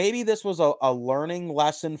 maybe this was a learning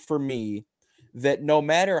lesson for me, that no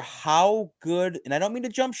matter how good, and I don't mean to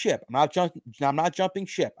jump ship. I'm not jumping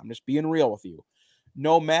ship. I'm just being real with you.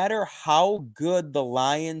 No matter how good the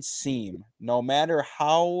Lions seem, no matter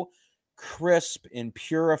how crisp and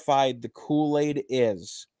purified the Kool-Aid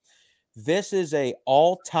is, this is a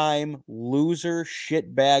all-time loser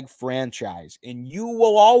shitbag franchise, and you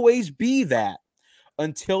will always be that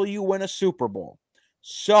until you win a Super Bowl.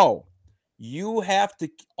 So you have to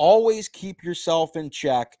always keep yourself in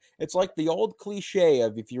check. It's like the old cliche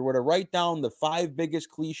of, if you were to write down the 5 biggest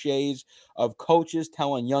cliches of coaches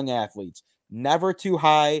telling young athletes, never too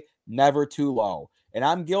high, never too low. And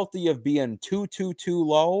I'm guilty of being too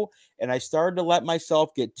low, and I started to let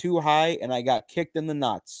myself get too high, and I got kicked in the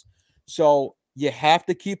nuts. So you have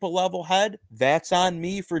to keep a level head. That's on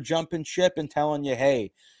me for jumping ship and telling you,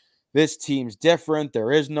 hey, this team's different.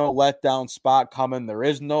 There is no letdown spot coming. There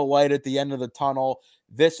is no light at the end of the tunnel.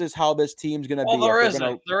 This is how this team's going to be. There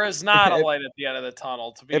isn't. There is not a light at the end of the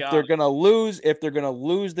tunnel, to be honest. If they're going to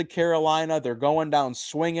lose to Carolina, they're going down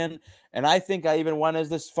swinging. And I think I even went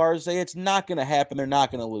as far as say it's not going to happen. They're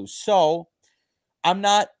not going to lose. So I'm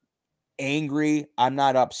not angry. I'm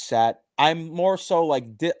not upset. I'm more so like,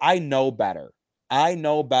 I know better.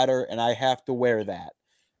 And I have to wear that.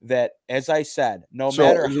 That, as I said,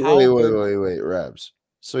 matter how... Wait, Rabs.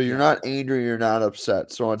 So you're not angry, you're not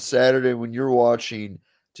upset. So on Saturday, when you're watching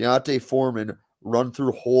Deontay Foreman run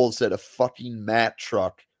through holes that a fucking Matt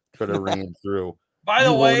truck could have ran through, By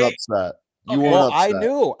the You way, weren't upset. You Okay. weren't Well, upset. I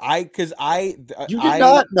knew. You did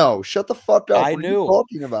not know. Shut the fuck up. I What are knew. you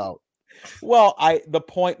talking about? Well,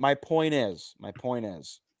 my point is,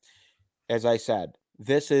 as I said,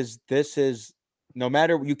 this is no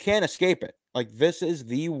matter, you can't escape it. Like, this is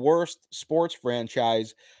the worst sports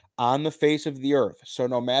franchise on the face of the earth. So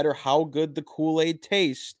no matter how good the Kool-Aid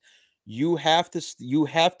tastes, you have to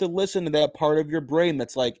listen to that part of your brain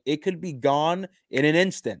that's like, it could be gone in an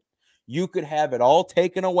instant. You could have it all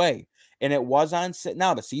taken away. And it was on set.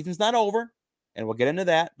 Now the season's not over, and we'll get into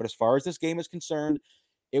that. But as far as this game is concerned,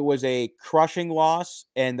 it was a crushing loss,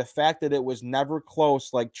 and the fact that it was never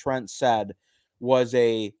close, like Trent said, was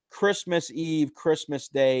a Christmas Eve, Christmas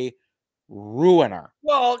Day ruiner.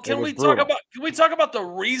 Well, can we talk about the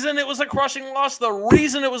reason it was a crushing loss? The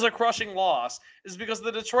reason it was a crushing loss is because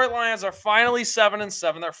the Detroit Lions are finally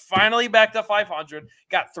 7-7. They're finally back to 500.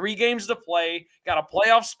 Got 3 games to play. Got a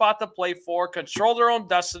playoff spot to play for. Control their own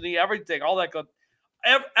destiny. Everything, all that good.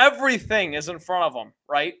 Everything is in front of them,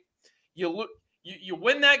 right? You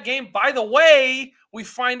win that game. By the way, we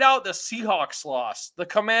find out the Seahawks lost, the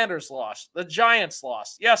Commanders lost, the Giants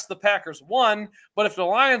lost. Yes, the Packers won, but if the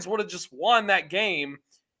Lions would have just won that game,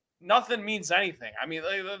 nothing means anything. I mean,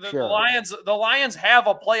 the Lions have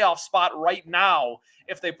a playoff spot right now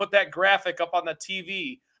if they put that graphic up on the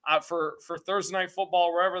TV for Thursday Night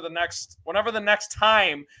Football, whenever the next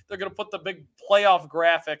time they're going to put the big playoff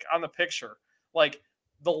graphic on the picture. Like,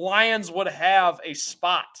 the Lions would have a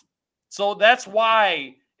spot. So that's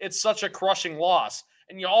why it's such a crushing loss.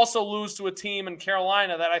 And you also lose to a team in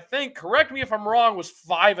Carolina that I think, correct me if I'm wrong, was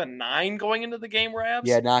 5-9 going into the game, Rabs.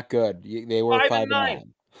 Yeah, not good. They were 5-9.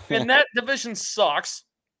 And that division sucks.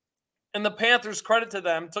 And the Panthers, credit to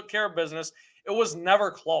them, took care of business. It was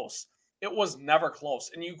never close. It was never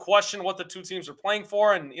close. And you question what the two teams are playing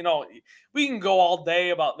for. And, we can go all day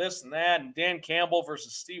about this and that, and Dan Campbell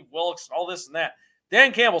versus Steve Wilkes and all this and that.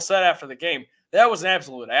 Dan Campbell said after the game, that was an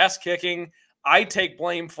absolute ass kicking. I take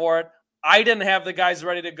blame for it. I didn't have the guys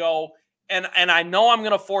ready to go. And I know I'm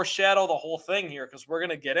going to foreshadow the whole thing here because we're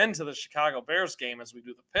going to get into the Chicago Bears game as we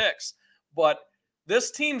do the picks. But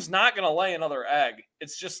this team's not going to lay another egg.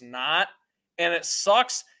 It's just not. And it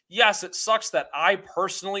sucks. Yes, it sucks that I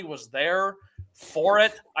personally was there for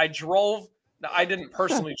it. I didn't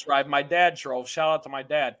personally drive. My dad drove. Shout out to my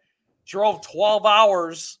dad. Drove 12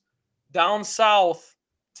 hours down south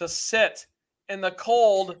to sit in the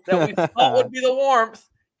cold that we thought would be the warmth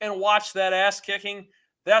and watch that ass kicking.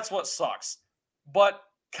 That's what sucks. But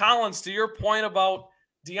Collins, to your point about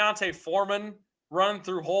Deontay Foreman running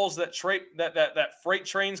through holes that freight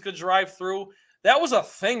trains could drive through, that was a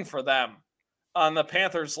thing for them on the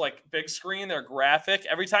Panthers, like, big screen, their graphic.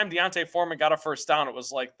 Every time Deontay Foreman got a first down, it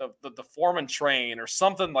was like the Foreman train or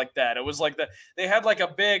something like that. It was like they had like a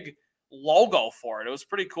big logo for it. It was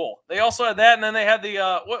pretty cool. They also had that, and then they had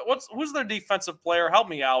the who's their defensive player? Help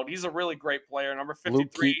me out. He's a really great player, number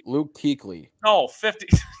 53. Luke Kuechly. No, 50.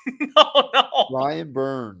 No. Ryan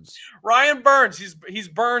Burns. He's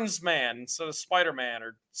Burns Man instead of Spider-Man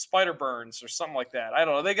or Spider Burns or something like that. I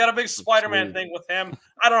don't know. They got a big Spider-Man thing with him.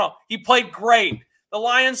 I don't know. He played great. The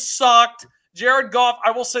Lions sucked. Jared Goff,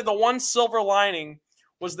 I will say the one silver lining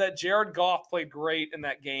was that Jared Goff played great in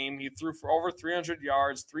that game. He threw for over 300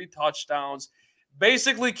 yards, 3 touchdowns,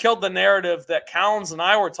 basically killed the narrative that Collins and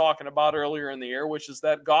I were talking about earlier in the year, which is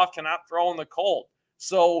that Goff cannot throw in the cold.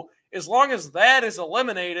 So as long as that is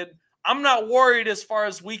eliminated, I'm not worried as far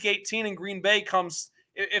as Week 18 in Green Bay comes.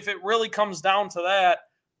 If it really comes down to that,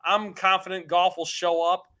 I'm confident Goff will show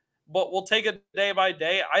up, but we'll take it day by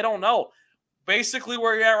day. I don't know. Basically,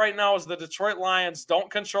 where you're at right now is the Detroit Lions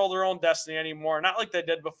don't control their own destiny anymore. Not like they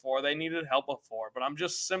did before. They needed help before. But I'm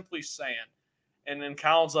just simply saying. And then,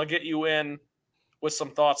 Collins, I'll get you in with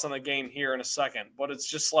some thoughts on the game here in a second. But it's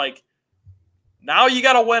just like, now you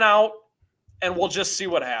got to win out, and we'll just see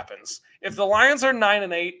what happens. If the Lions are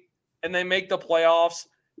 9-8 and they make the playoffs,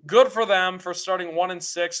 good for them for starting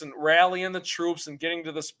 1-6 and rallying the troops and getting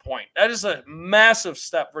to this point. That is a massive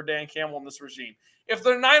step for Dan Campbell and this regime. If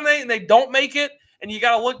they're 9-8 and they don't make it, and you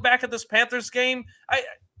got to look back at this Panthers game,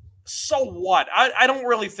 so what? I don't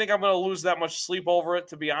really think I'm going to lose that much sleep over it,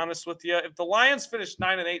 to be honest with you. If the Lions finish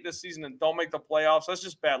 9-8 this season and don't make the playoffs, that's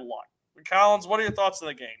just bad luck. Collins, what are your thoughts on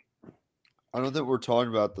the game? I know that we're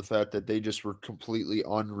talking about the fact that they just were completely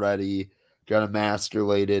unready, got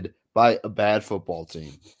emasculated by a bad football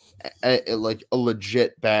team, like a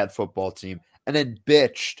legit bad football team, and then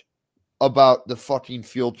bitched about the fucking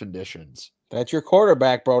field conditions. That's your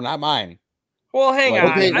quarterback, bro, not mine. Well, hang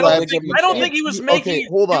on. Okay, I don't think he was making. Okay,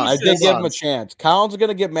 hold on. I did give him a chance. Collins is going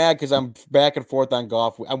to get mad because I'm back and forth on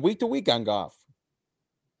Goff. I'm week to week on Goff.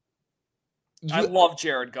 I love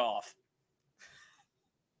Jared Goff.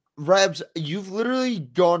 Rabs, you've literally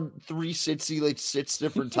gone 360 like 6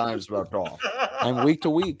 different times about Goff. And week to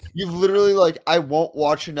week. You've literally like, I won't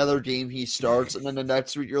watch another game he starts, and then the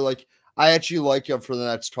next week you're like, I actually like him for the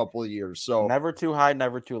next couple of years. So never too high,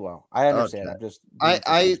 never too low. I understand. Okay.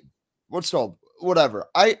 I'm just what's called whatever.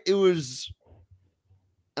 It was,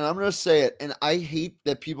 and I'm gonna say it, and I hate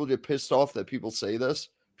that people get pissed off that people say this,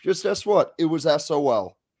 because guess what? It was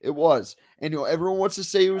SOL. It was. And everyone wants to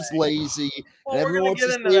say it was lazy. Well, and we're everyone gonna wants get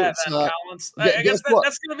to into say that it's then, not. Collins. I guess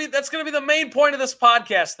that's gonna be the main point of this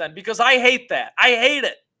podcast then, because I hate that. I hate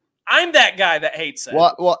it. I'm that guy that hates it.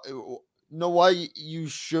 No, why you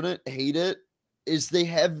shouldn't hate it is they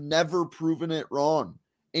have never proven it wrong.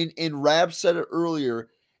 And Rab said it earlier,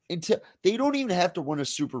 until they don't even have to win a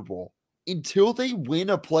Super Bowl until they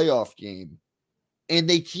win a playoff game, and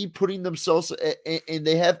they keep putting themselves and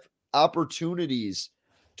they have opportunities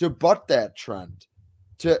to butt that trend.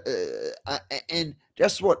 And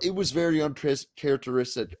guess what? It was very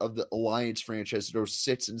uncharacteristic of the Alliance franchise to go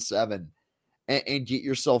 6-7 and get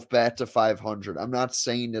yourself back to 500. I'm not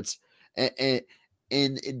saying it's and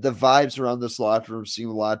the vibes around this locker room seem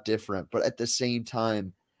a lot different, but at the same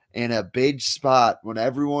time, in a big spot when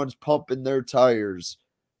everyone's pumping their tires,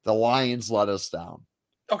 the Lions let us down.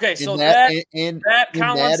 Okay, so that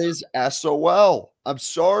Collins, is SOL. I'm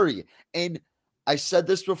sorry. And I said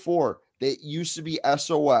this before. They used to be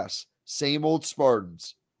SOS, same old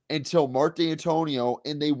Spartans, until Mark D'Antonio,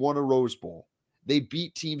 and they won a Rose Bowl. They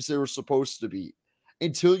beat teams they were supposed to beat.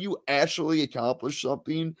 Until you actually accomplish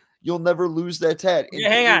something, you'll never lose that tag.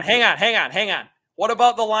 Yeah, hang on. What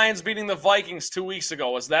about the Lions beating the Vikings 2 weeks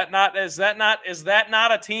ago? Is that not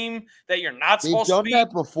a team that you're not supposed to beat? They've done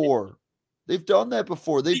that before. They've done that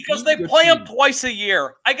before. Because they play them twice a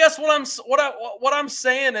year. I guess what I'm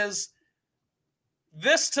saying is,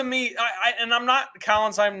 this to me, I'm not,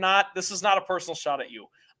 Collins, this is not a personal shot at you.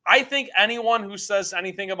 I think anyone who says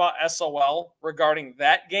anything about SOL regarding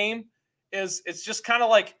that game it's just kind of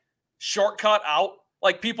like shortcut out.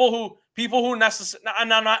 Like people who necessarily,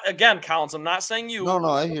 and I'm not, again, Collins, I'm not saying you. No,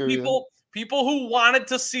 I hear you. People who wanted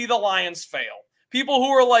to see the Lions fail. People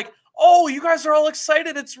who were like, oh, you guys are all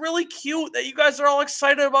excited. It's really cute that you guys are all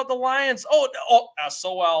excited about the Lions. Oh,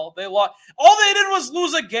 SOL. They lost. All they did was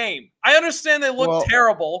lose a game. I understand they look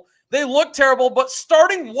terrible. They look terrible, but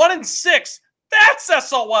starting 1-6, that's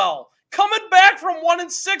SOL. Coming back from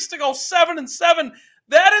 1-6 to go 7-7,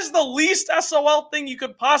 that is the least SOL thing you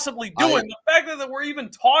could possibly do. And the fact that we're even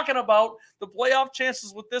talking about the playoff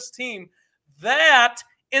chances with this team, that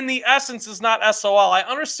in the essence is not SOL. I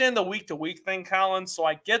understand the week-to-week thing, Collins, so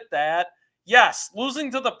I get that. Yes,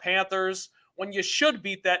 losing to the Panthers when you should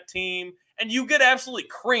beat that team and you get absolutely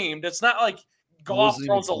creamed. It's not like Goff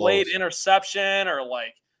throws a late interception or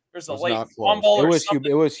like there's a late fumble.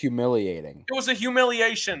 It was humiliating. It was a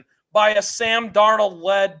humiliation by a Sam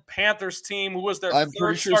Darnold-led Panthers team who was their I'm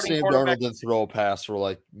pretty sure Sam Darnold didn't throw a pass for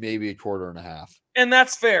like maybe a quarter and a half. And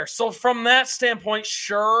that's fair. So from that standpoint,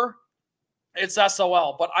 sure, it's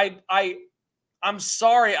SOL. But I'm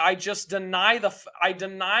sorry, I just deny the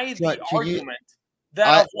argument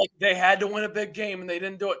that they had to win a big game and they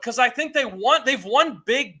didn't do it. Because I think they've won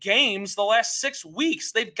big games the last 6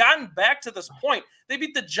 weeks. They've gotten back to this point. They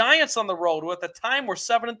beat the Giants on the road, who at the time were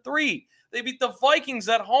 7-3. They beat the Vikings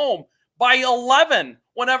at home by 11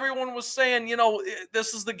 when everyone was saying,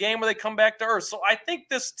 this is the game where they come back to earth. So I think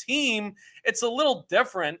this team, it's a little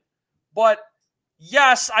different. But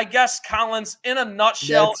yes, I guess, Collins, in a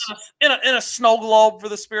nutshell, in a snow globe for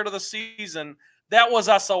the spirit of the season, that was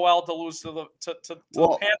SOL to lose to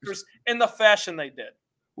the Panthers in the fashion they did.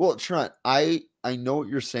 Well, Trent, I know what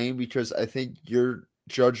you're saying, because I think your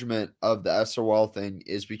judgment of the SOL thing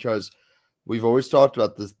is because we've always talked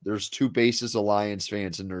about this. There's two bases of Lions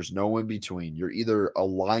fans, and there's no in between. You're either a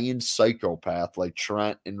Lions psychopath like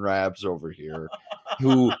Trent and Rabs over here,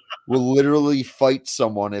 who will literally fight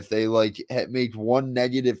someone if they make one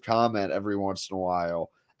negative comment every once in a while.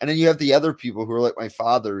 And then you have the other people who are like my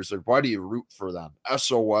father, who's like, why do you root for them?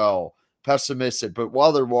 SOL, pessimistic. But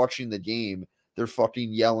while they're watching the game, they're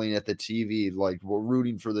fucking yelling at the TV like we're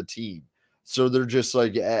rooting for the team. So they're just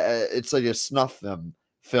like, it's like a snuff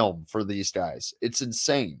film for these guys. It's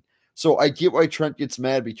insane. So I get why Trent gets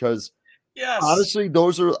mad, because honestly,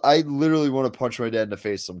 I literally want to punch my dad in the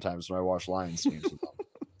face sometimes when I watch Lions games with him.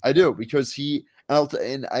 I do, because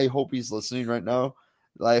and I hope he's listening right now.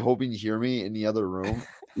 I hope he can hear me in the other room,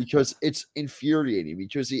 because it's infuriating,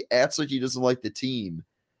 because he acts like he doesn't like the team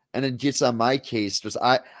and then gets on my case.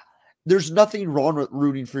 There's nothing wrong with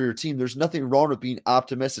rooting for your team. There's nothing wrong with being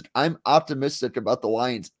optimistic. I'm optimistic about the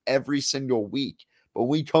Lions every single week, But when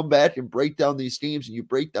we come back and break down these teams and you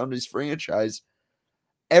break down this franchise,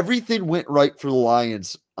 everything went right for the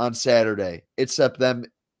Lions on Saturday, except them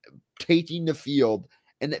taking the field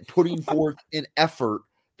and putting forth an effort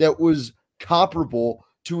that was comparable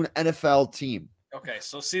to an NFL team. Okay,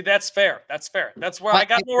 so see, that's fair. That's fair. That's where I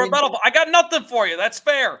got no rebuttal. I got nothing for you. That's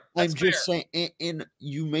fair. I'm just saying, and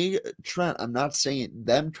you made Trent. I'm not saying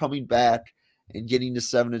them coming back and getting to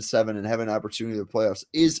 7-7 and having an opportunity to the playoffs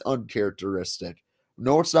is uncharacteristic.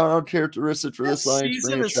 No, it's not uncharacteristic for this Lions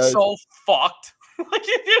season franchise. Is so fucked.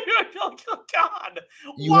 God,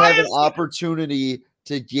 you have an opportunity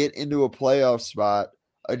to get into a playoff spot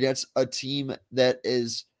against a team that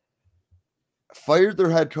is fired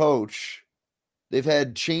their head coach. They've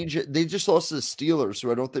had change. They just lost to the Steelers,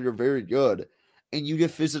 who I don't think are very good. And you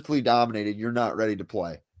get physically dominated. You're not ready to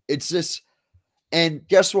play. It's just, and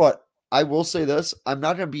guess what? I will say this. I'm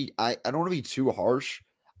not going to be, I don't want to be too harsh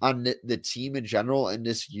on the team in general and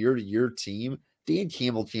this year-to-year team. Dan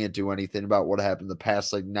Campbell can't do anything about what happened the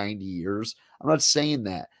past 90 years. I'm not saying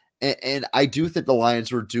that. And I do think the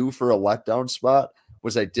Lions were due for a letdown spot.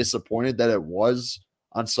 Was I disappointed that it was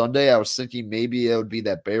on Sunday? I was thinking maybe it would be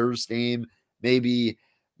that Bears game. Maybe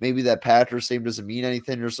that Packers game doesn't mean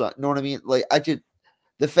anything or something. You know what I mean?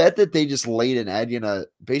 The fact that they just laid an egg in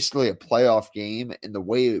basically a playoff game and the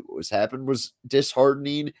way it was happened was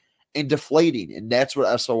disheartening and deflating. And that's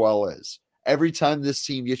what SOL is. Every time this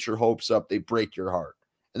team gets your hopes up, they break your heart.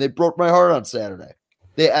 And they broke my heart on Saturday.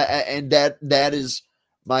 And that is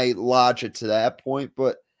my logic to that point.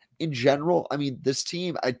 But in general, I mean, this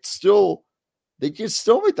team, they can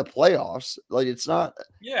still make the playoffs. It's not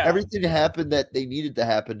everything happened that they needed to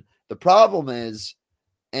happen. The problem is,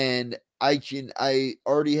 and I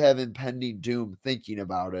already have impending doom thinking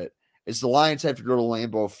about it, is the Lions have to go to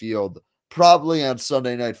Lambeau Field probably on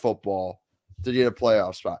Sunday Night Football to get a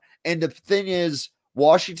playoff spot. And the thing is,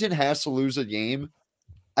 Washington has to lose a game.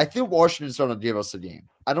 I think Washington's going to give us a game.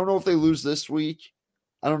 I don't know if they lose this week.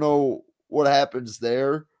 I don't know what happens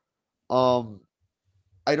there.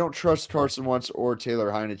 I don't trust Carson Wentz or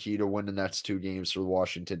Taylor Hannukah to win the next two games for the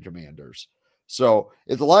Washington Commanders. So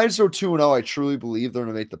if the Lions go 2-0, I truly believe they're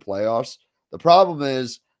going to make the playoffs. The problem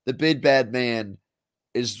is the big bad man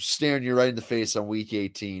is staring you right in the face on week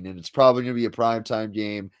 18, and it's probably going to be a primetime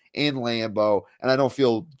game in Lambeau, and I don't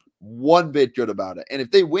feel one bit good about it. And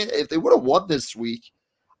if they would have won this week,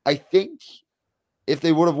 I think if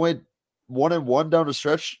they would have went 1-1 down the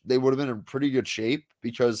stretch, they would have been in pretty good shape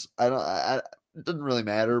because it doesn't really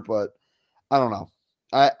matter, but I don't know.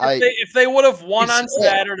 If they would have won on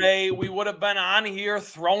Saturday, we would have been on here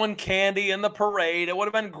throwing candy in the parade. It would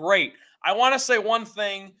have been great. I want to say one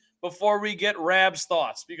thing before we get Rab's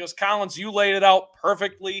thoughts, because Collins, you laid it out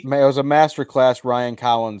perfectly. It was a masterclass, Ryan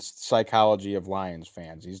Collins' psychology of Lions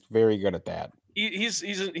fans. He's very good at that. He's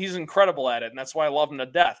incredible at it, and that's why I love him to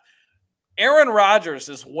death. Aaron Rodgers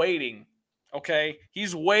is waiting. Okay,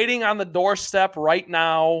 he's waiting on the doorstep right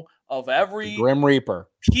now of every Grim Reaper,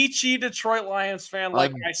 peachy Detroit Lions fan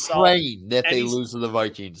like myself. Praying that they lose to the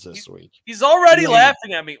Vikings this week. He's already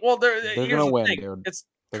laughing at me. Well, they're here's gonna the win, thing. dude.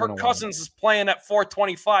 Kirk Cousins is playing at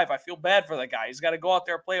 425. I feel bad for the guy. He's got to go out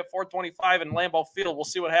there and play at 425 in Lambeau Field. We'll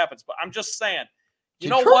see what happens. But I'm just saying,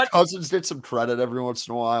 Kirk Cousins get some credit every once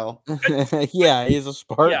in a while. Yeah, he's a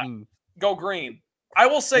Spartan. Yeah. Go green. I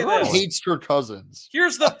will say this. Hates Kirk Cousins.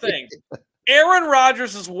 Here's the thing. Aaron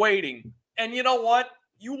Rodgers is waiting. And you know what?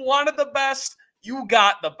 You wanted the best. You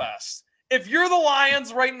got the best. If you're the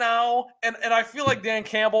Lions right now, and I feel like Dan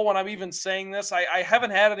Campbell when I'm even saying this, I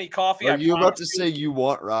haven't had any coffee. Are you about to say you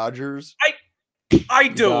want Rodgers? I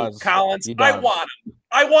do, Collins. I want him.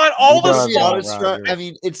 I want all the stuff. I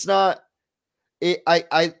mean, it's not.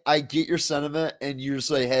 I get your sentiment, and you're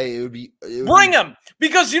saying, hey, it would be bring him,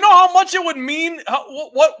 because you know how much it would mean.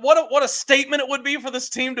 What a statement it would be for this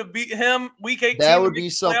team to beat him week 18. That would be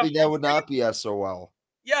something that would not be SOL.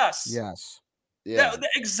 Yes. Yeah,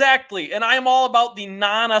 exactly. And I'm all about the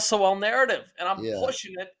non-SOL narrative, and I'm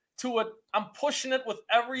pushing it I'm pushing it with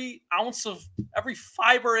every ounce of every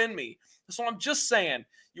fiber in me. So I'm just saying,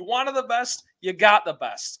 you wanted the best, you got the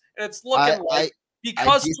best, and it's looking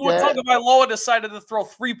because Tua Tagovailoa decided to throw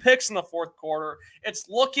 3 picks in the fourth quarter. It's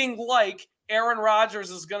looking like Aaron Rodgers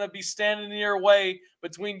is going to be standing in your way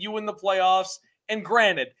between you and the playoffs. And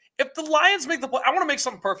granted, if the Lions make the play, I want to make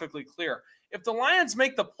something perfectly clear. If the Lions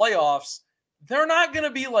make the playoffs, they're not going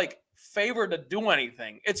to be favored to do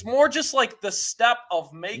anything. It's more just the step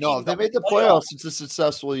of making. No, if they made the playoffs, it's a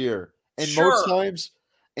successful year. And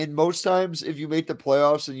most times, if you make the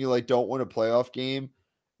playoffs and you don't win a playoff game,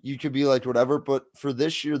 you could be whatever. But for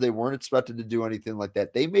this year, they weren't expected to do anything like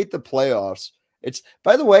that. They made the playoffs, It's,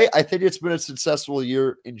 by the way, I think it's been a successful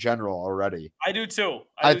year in general already. I do too.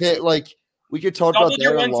 I think like we could talk about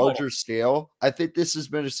that on a larger scale. I think this has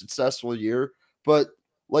been a successful year, but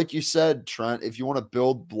like you said, Trent, if you want to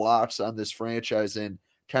build blocks on this franchise and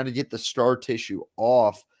kind of get the star tissue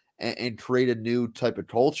off and create a new type of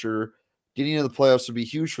culture, getting into the playoffs would be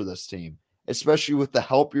huge for this team, especially with the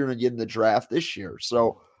help you're going to get in the draft this year.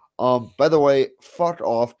 So, by the way, fuck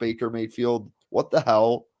off, Baker Mayfield. What the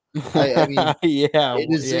hell? I mean, it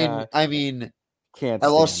is in. I mean, I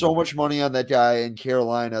lost so much money on that guy in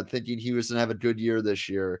Carolina, thinking he was going to have a good year this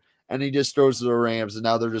year, and he just goes to the Rams, and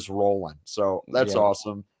now they're just rolling. So that's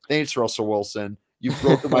awesome. Thanks, Russell Wilson. You've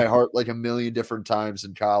broken my heart like a million different times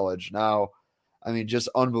in college. Now, I mean, just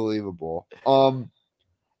unbelievable.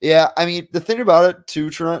 Yeah, I mean, the thing about it too,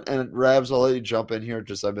 Trent and Rabs, I'll let you jump in here,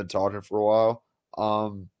 just I've been talking for a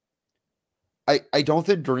while. I don't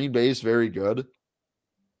think Green Bay is very good.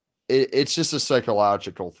 It's just a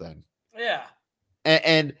psychological thing. Yeah.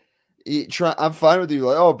 And Trent, I'm fine with you.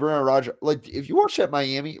 Like, oh, Aaron Rodgers. Like, if you watch at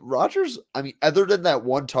Miami, Rodgers, I mean, other than that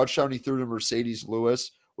one touchdown he threw to Mercedes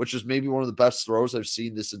Lewis, which is maybe one of the best throws I've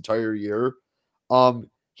seen this entire year,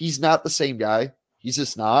 he's not the same guy. He's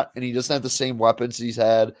just not, and he doesn't have the same weapons he's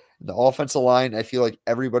had. The offensive line, I feel like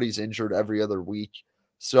everybody's injured every other week.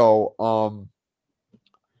 So,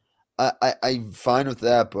 I'm fine with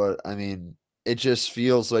that, but I mean, it just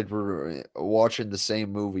feels like we're watching the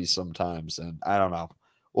same movie sometimes, and I don't know.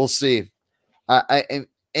 We'll see.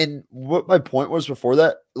 And what my point was before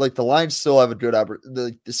that, like the Lions still have a good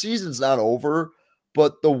opportunity. The season's not over,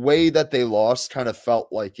 but the way that they lost kind of felt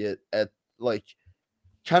like it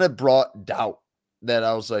kind of brought doubt that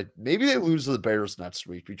I was like, maybe they lose to the Bears next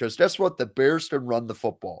week, because guess what? The Bears can run the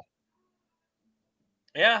football.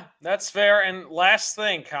 Yeah, that's fair. And last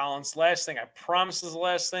thing, Collins, I promise is the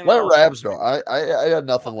last thing. Let Rabs go. I had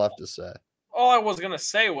nothing left to say. All I was going to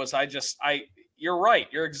say was you're right.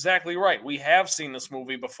 You're exactly right. We have seen this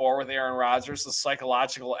movie before with Aaron Rodgers, the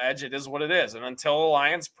psychological edge. It is what it is. And until the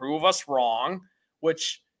Lions prove us wrong,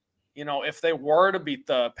 which, if they were to beat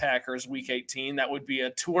the Packers week 18, that would be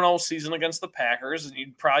a 2-0 season against the Packers, and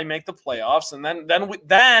you'd probably make the playoffs. And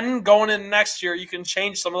then going in next year, you can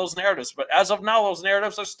change some of those narratives. But as of now, those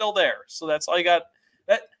narratives are still there. So that's all you got.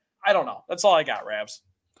 I don't know. That's all I got, Rabs.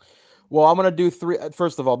 Well, I'm going to do three.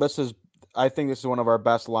 First of all, I think this is one of our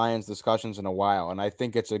best Lions discussions in a while, and I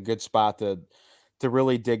think it's a good spot to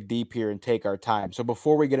really dig deep here and take our time. So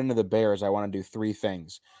before we get into the Bears, I want to do three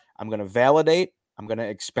things. I'm going to validate, I'm going to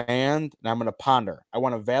expand, and I'm going to ponder. I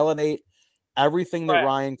want to validate everything that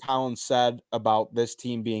Ryan Collins said about this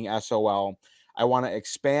team being SOL. I want to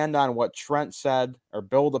expand on what Trent said, or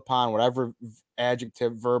build upon whatever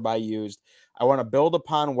adjective, verb I used. I want to build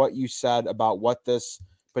upon what you said about what this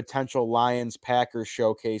potential Lions-Packers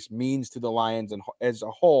showcase means to the Lions and as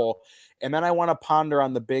a whole. And then I want to ponder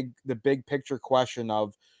on the big picture question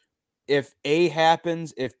of, if A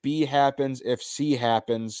happens, if B happens, if C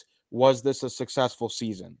happens, was this a successful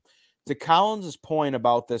season? To Collins' point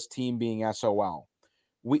about this team being SOL,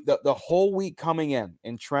 the whole week coming in,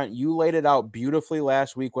 and Trent, you laid it out beautifully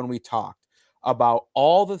last week when we talked about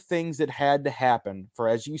all the things that had to happen for,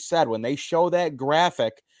 as you said, when they show that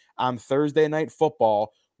graphic on Thursday Night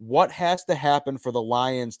Football, what has to happen for the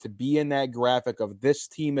Lions to be in that graphic of this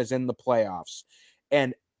team is in the playoffs.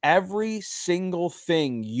 And every single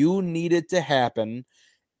thing you needed to happen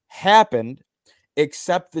happened,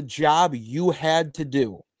 except the job you had to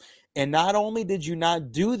do. And not only did you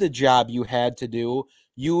not do the job you had to do,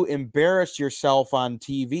 you embarrassed yourself on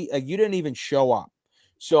TV. Like, you didn't even show up.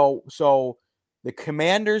 So the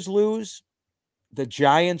Commanders lose, the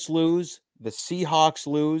Giants lose, the Seahawks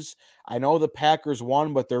lose. I know the Packers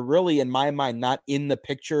won, but they're really, in my mind, not in the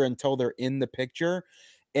picture until they're in the picture.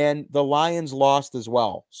 And the Lions lost as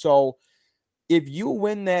well. So if you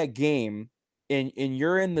win that game and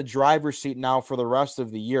you're in the driver's seat now for the rest of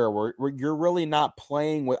the year, where you're really not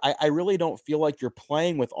playing with, I really don't feel like you're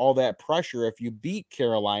playing with all that pressure. If you beat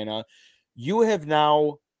Carolina, you have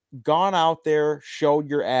now gone out there, showed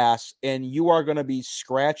your ass, and you are going to be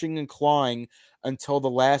scratching and clawing until the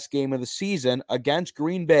last game of the season against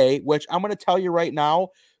Green Bay, which I'm going to tell you right now,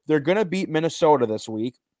 they're going to beat Minnesota this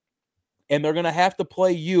week, and they're going to have to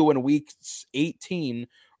play you in week 18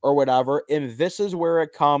 or whatever. And this is where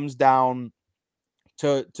it comes down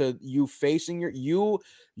to you facing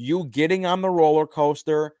you getting on the roller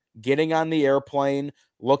coaster, getting on the airplane,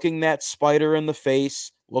 looking that spider in the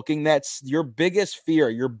face, looking that's your biggest fear,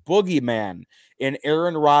 your boogeyman in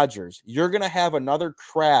Aaron Rodgers. You're going to have another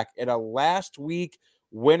crack at a last week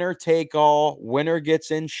winner take all, winner gets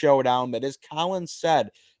in showdown that, as Collins said,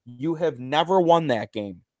 you have never won that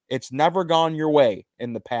game. It's never gone your way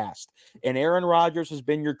in the past. And Aaron Rodgers has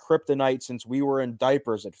been your kryptonite since we were in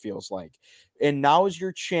diapers, it feels like. And now is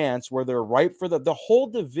your chance where they're ripe for the whole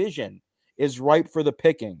division is ripe for the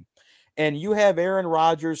picking. And you have Aaron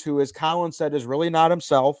Rodgers, who, as Colin said, is really not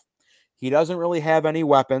himself. He doesn't really have any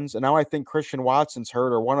weapons. And now I think Christian Watson's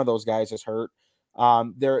hurt, or one of those guys is hurt.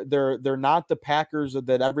 They're not the Packers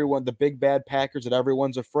that everyone, the big bad Packers that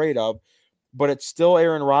everyone's afraid of, but it's still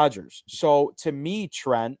Aaron Rodgers. So to me,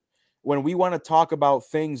 Trent, when we want to talk about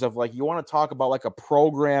things of like, you want to talk about like a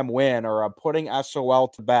program win or a putting SOL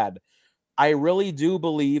to bed, I really do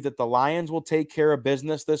believe that the Lions will take care of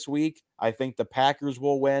business this week. I think the Packers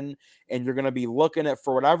will win, and you're going to be looking at,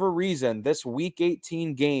 for whatever reason, this Week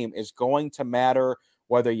 18 game is going to matter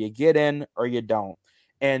whether you get in or you don't.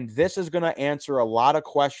 And this is going to answer a lot of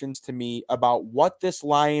questions to me about what this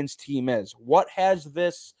Lions team is. What has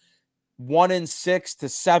this 1-6 to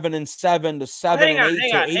 7-7 to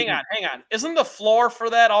 7-8 Hang on. Isn't the floor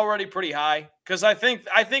for that already pretty high? Because I think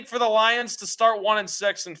for the Lions to start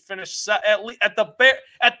 1-6 and finish at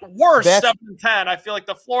worst 7-10, I feel like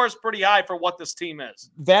the floor is pretty high for what this team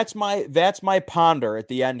is. That's my ponder at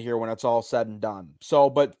the end here when it's all said and done. So,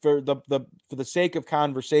 but for the sake of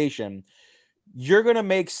conversation, you're going to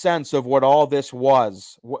make sense of what all this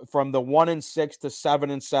was from the 1-6 to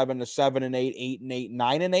 7-7 to 7-8, 8-8,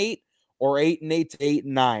 9-8. Or 8-8 to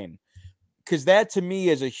 8-9, because that to me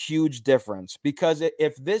is a huge difference. Because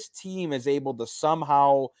if this team is able to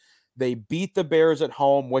somehow they beat the Bears at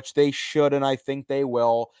home, which they should, and I think they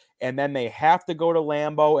will, and then they have to go to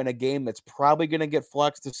Lambeau in a game that's probably going to get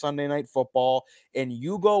flexed to Sunday Night Football, and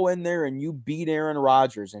you go in there and you beat Aaron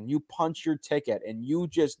Rodgers and you punch your ticket and you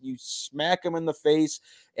smack him in the face,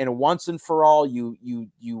 and once and for all you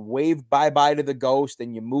wave bye-bye to the ghost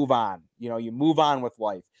and you move on. You move on with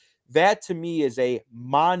life. That to me is a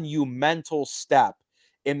monumental step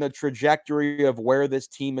in the trajectory of where this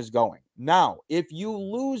team is going. Now, if you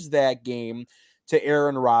lose that game to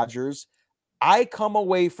Aaron Rodgers, I come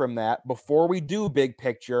away from that, before we do big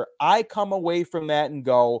picture, I come away from that and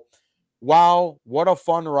go, wow, what a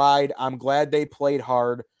fun ride. I'm glad they played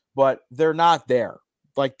hard, but they're not there.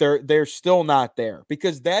 Like they're still not there,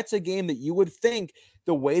 because that's a game that you would think,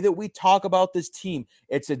 the way that we talk about this team,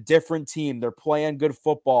 it's a different team. They're playing good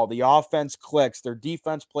football. The offense clicks. Their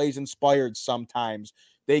defense plays inspired sometimes.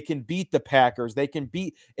 They can beat the Packers. They can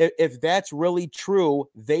beat, if that's really true,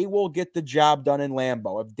 they will get the job done in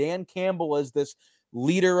Lambeau. If Dan Campbell is this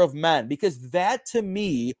leader of men, because that to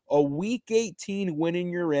me, a Week 18 winning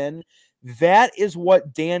you're in, that is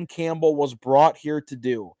what Dan Campbell was brought here to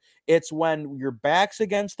do. It's when your back's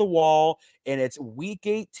against the wall and it's Week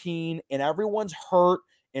 18 and everyone's hurt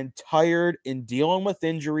and tired and dealing with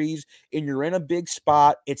injuries and you're in a big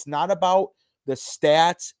spot. It's not about the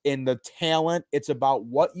stats and the talent. It's about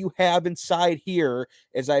what you have inside here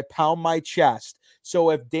as I pound my chest.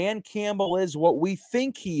 So if Dan Campbell is what we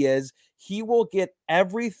think he is, he will get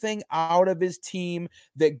everything out of his team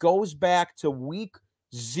that goes back to week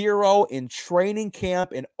 0 in training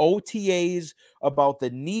camp and OTAs, about the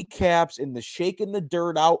kneecaps and the shaking the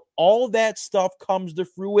dirt out. All that stuff comes to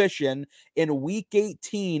fruition in Week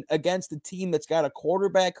 18 against a team that's got a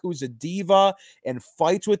quarterback who's a diva and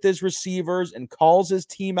fights with his receivers and calls his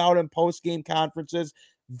team out in post-game conferences.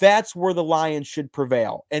 That's where the Lions should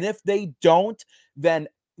prevail. And if they don't, then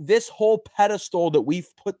this whole pedestal that we've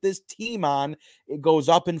put this team on, it goes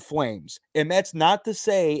up in flames. And that's not to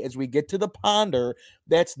say, as we get to the ponder,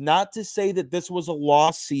 that's not to say that this was a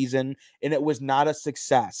lost season and it was not a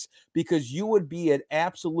success, because you would be an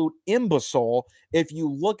absolute imbecile if you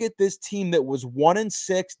look at this team that was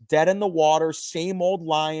 1-6, dead in the water, same old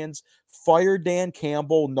Lions, fire Dan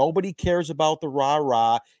Campbell, nobody cares about the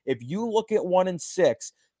rah-rah. If you look at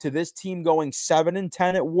 1-6 to this team going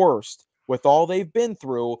 7-10 at worst, with all they've been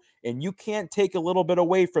through, and you can't take a little bit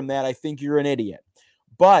away from that, I think you're an idiot.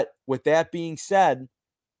 But with that being said,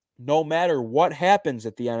 no matter what happens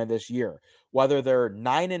at the end of this year, whether they're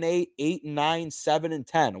 9-8, 8-9,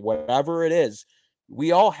 7-10, whatever it is,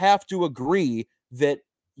 we all have to agree that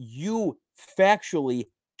you factually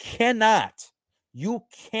cannot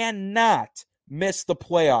miss the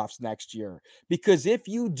playoffs next year. Because if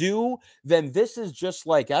you do, then this is just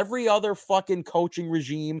like every other fucking coaching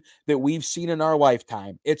regime that we've seen in our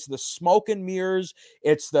lifetime. It's the smoke and mirrors.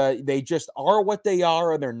 They just are what they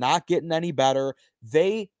are, and they're not getting any better.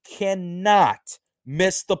 They cannot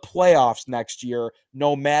miss the playoffs next year,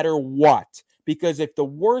 no matter what. Because if the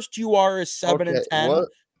worst you are is 7-10,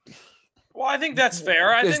 well, I think that's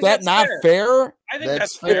fair. Is that not fair? I think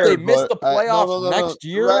that's fair. If they miss the playoffs next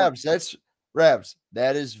year, Rabs,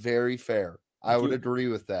 that is very fair. I would agree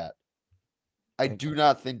with that. I do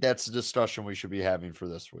not think that's a discussion we should be having for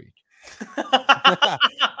this week.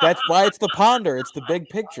 That's why it's the ponder. It's the big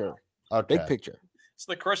picture. Okay. Big picture. It's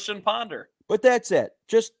the Christian ponder. But that's it.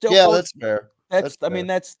 Just don't. Yeah, that's fair. That's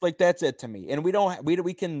it to me. And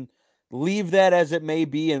we can leave that as it may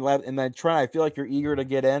be, and then try. I feel like you're eager to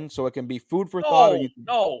get in, so it can be food for thought.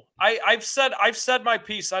 No, I've said my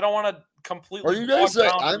piece. I don't want to completely. Are you guys?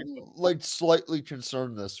 I'm like slightly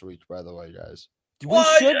concerned this week, by the way, guys. We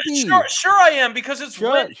should be. Sure I am, because it's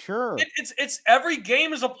sure. It's every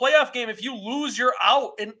game is a playoff game. If you lose, you're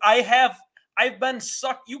out. And I've been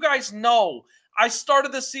sucked. You guys know I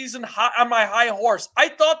started the season on my high horse. I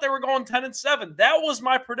thought they were going 10-7. That was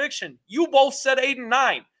my prediction. You both said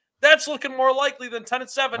 8-9. That's looking more likely than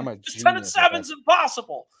 10-7. 10-7 is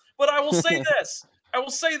impossible. But I will say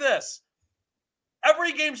this.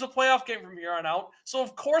 Every game's a playoff game from here on out. So,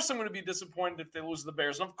 of course, I'm going to be disappointed if they lose the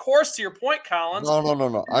Bears. And, of course, to your point, Collins.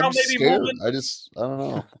 No. I'm scared. I don't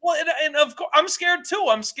know. Well, and of course, I'm scared, too.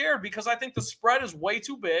 I'm scared because I think the spread is way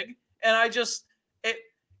too big. And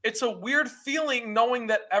it's a weird feeling knowing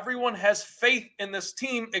that everyone has faith in this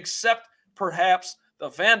team except perhaps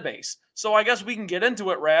the fan base. So, I guess we can get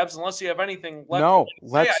into it, Rabs, unless you have anything left. No,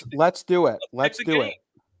 let's do it. Let's do it.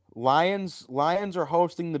 Lions are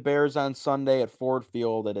hosting the Bears on Sunday at Ford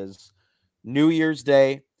Field. It is New Year's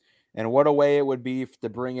Day, and what a way it would be to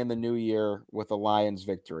bring in the new year with a Lions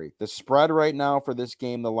victory. The spread right now for this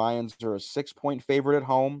game, the Lions are a 6-point favorite at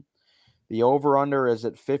home. The over-under is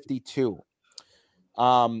at 52.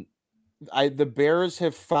 The Bears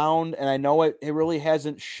have found, and I know it really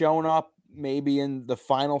hasn't shown up maybe in the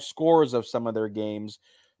final scores of some of their games,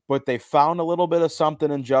 but they found a little bit of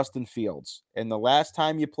something in Justin Fields. And the last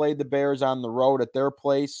time you played the Bears on the road at their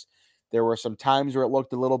place, there were some times where it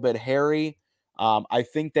looked a little bit hairy. I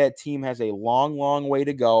think that team has a long, long way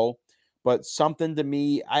to go. But something to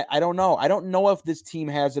me, I don't know. I don't know if this team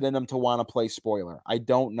has it in them to want to play spoiler. I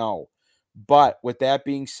don't know. But with that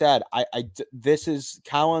being said,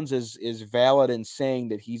 Collins is valid in saying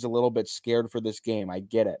that he's a little bit scared for this game. I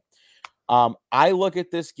get it. I look at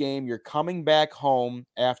this game. You're coming back home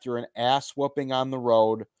after an ass whooping on the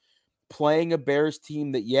road, playing a Bears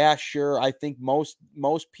team that, yeah, sure. I think most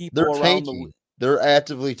people around the league, they're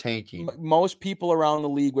actively tanking. Most people around the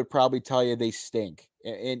league would probably tell you they stink,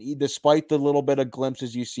 and despite the little bit of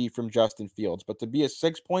glimpses you see from Justin Fields, but to be a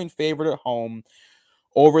 6-point favorite at home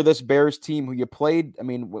over this Bears team who you played, I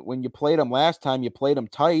mean, when you played them last time, you played them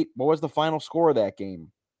tight. What was the final score of that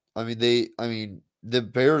game? The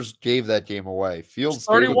Bears gave that game away. Fields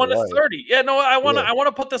 31-30. Yeah, no, I want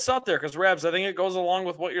to put this out there because Rabs, I think it goes along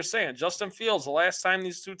with what you're saying. Justin Fields, the last time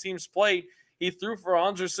these two teams played, he threw for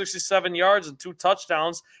 167 yards and 2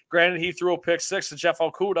 touchdowns. Granted, he threw a pick 6 to Jeff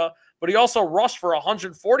Okudah, but he also rushed for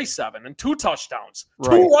 147 and 2 touchdowns,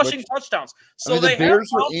 two rushing touchdowns. So the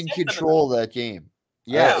Bears were in control of that game.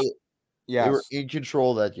 Yeah, they were in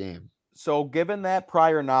control of that game. So, given that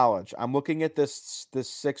prior knowledge, I'm looking at this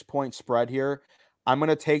 6-point spread here. I'm going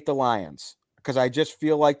to take the Lions because I just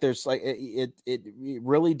feel like there's like it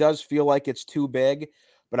really does feel like it's too big,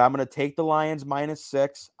 but I'm going to take the Lions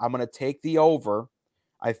 -6. I'm going to take the over.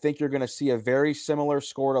 I think you're going to see a very similar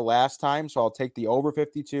score to last time, so I'll take the over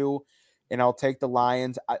 52 and I'll take the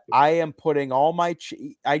Lions. I am putting all my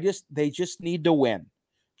they just need to win.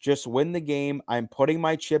 Just win the game. I'm putting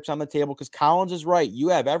my chips on the table because Collins is right. You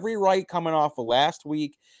have every right coming off of last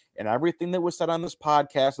week and everything that was said on this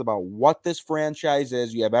podcast about what this franchise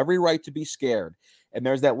is. You have every right to be scared. And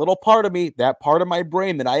there's that little part of me, that part of my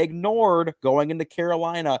brain that I ignored going into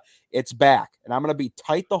Carolina. It's back. And I'm going to be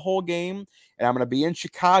tight the whole game. And I'm going to be in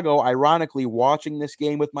Chicago, ironically, watching this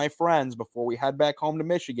game with my friends before we head back home to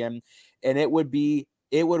Michigan. And it would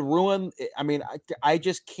ruin. I mean, I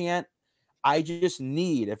just can't. I just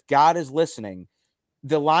need, if God is listening,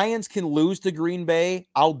 the Lions can lose to Green Bay.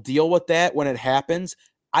 I'll deal with that when it happens.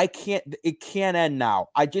 It can't end now.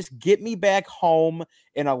 I just get me back home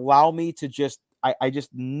and allow me to I just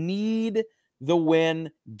need the win.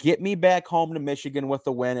 Get me back home to Michigan with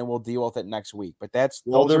the win and we'll deal with it next week. But those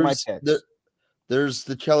are my picks. There's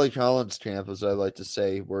the Kelly Collins camp, as I like to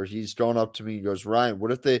say, where he's going up to me and goes, Ryan,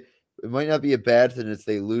 what if it might not be a bad thing if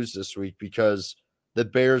they lose this week because the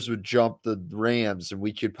Bears would jump the Rams and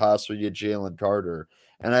we could possibly get Jalen Carter.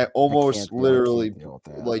 And I almost literally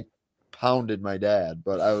pounded my dad,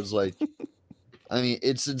 but I was like, I mean,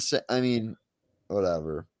 it's insane. I mean,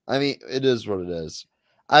 whatever. I mean, it is what it is.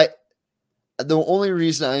 The only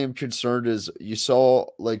reason I am concerned is you saw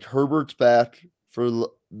like Herbert's back for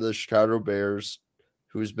the Chicago Bears,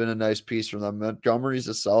 who's been a nice piece from them. Montgomery's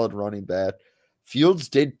a solid running back. Fields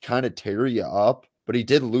did kind of tear you up, but he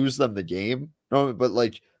did lose them the game. No, but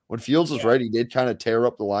like When Fields was right, he did kind of tear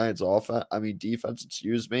up the Lions' defense.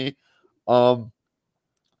 Excuse me.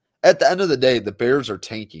 At the end of the day, the Bears are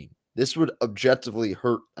tanking. This would objectively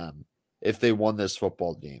hurt them if they won this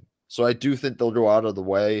football game. So I do think they'll go out of the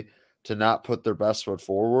way to not put their best foot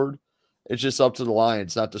forward. It's just up to the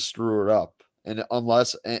Lions not to screw it up. And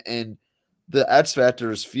the X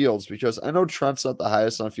factor is Fields, because I know Trent's not the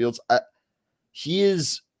highest on Fields. I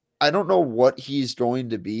don't know what he's going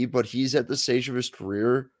to be, but he's at the stage of his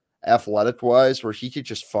career, athletic wise, where he could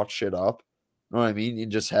just fuck shit up. You know what I mean?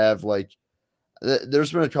 And just have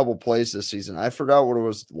there's been a couple plays this season. I forgot what it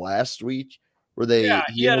was last week where he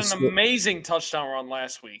had an amazing touchdown run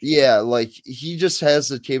last week. Yeah, he just has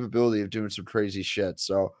the capability of doing some crazy shit.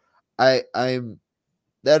 So that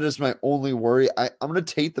is my only worry. I'm gonna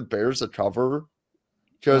take the Bears to cover,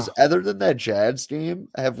 because other than that Jags game,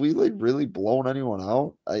 have we really blown anyone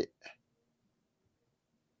out?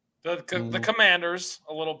 The Commanders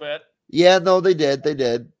a little bit. Yeah, no, they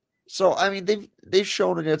did. So I mean, they've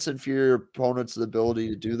shown against inferior opponents the ability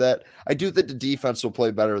to do that. I do think the defense will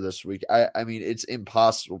play better this week. I mean, it's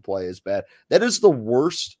impossible to play as bad. That is the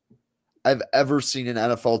worst I've ever seen an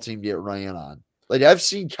NFL team get ran on. I've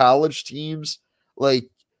seen college teams when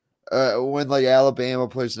Alabama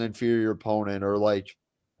plays an inferior opponent, or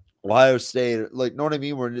Ohio State, know what I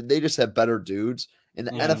mean, where they just have better dudes. In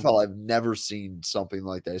the NFL, I've never seen something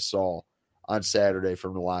like I saw on Saturday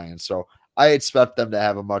from the Lions. So I expect them to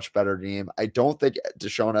have a much better game. I don't think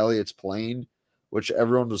Deshaun Elliott's playing, which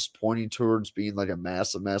everyone was pointing towards being a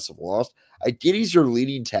massive, massive loss. I get he's your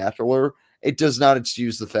leading tackler. It does not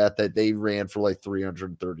excuse the fact that they ran for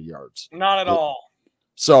 330 yards. Not at all.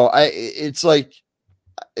 So it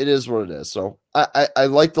is what it is. So I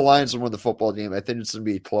like the Lions to win the football game. I think it's going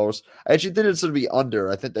to be close. I actually think it's going to be under.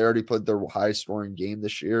 I think they already played their high scoring game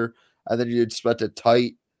this year. And then you expect a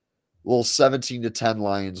tight little 17-10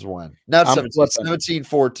 Lions win. Not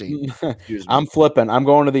 17-14. I'm flipping. I'm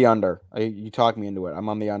going to the under. You talked me into it. I'm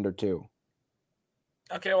on the under too.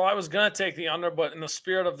 Okay, well, I was going to take the under, but in the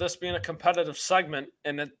spirit of this being a competitive segment,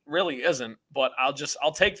 and it really isn't, but I'll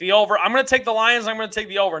take the over. I'm going to take the Lions. I'm going to take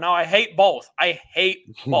the over. Now, I hate both. I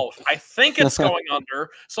think it's going under,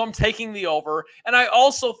 so I'm taking the over. And I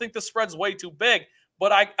also think the spread's way too big.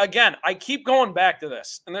 But I keep going back to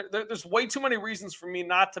this, and there's way too many reasons for me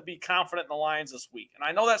not to be confident in the Lions this week. And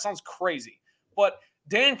I know that sounds crazy, but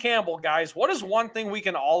Dan Campbell, guys, what is one thing we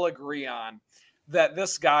can all agree on that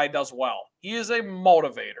this guy does well? He is a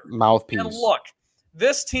motivator. Mouthpiece. And look,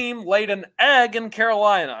 this team laid an egg in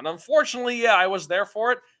Carolina. And unfortunately, I was there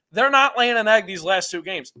for it. They're not laying an egg these last two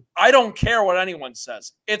games. I don't care what anyone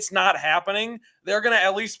says. It's not happening. They're going to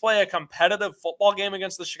at least play a competitive football game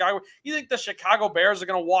against the Chicago. You think the Chicago Bears are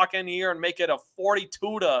going to walk in here and make it a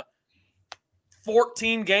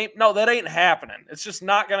 42-14 game? No, that ain't happening. It's just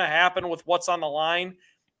not going to happen with what's on the line.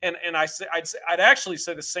 And I'd actually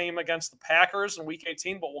say the same against the Packers in Week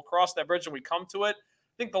 18, but we'll cross that bridge when we come to it.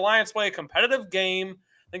 I think the Lions play a competitive game.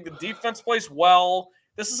 I think the defense plays well.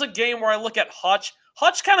 This is a game where I look at Hutch.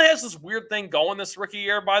 Hutch kind of has this weird thing going this rookie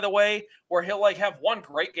year, by the way, where he'll have one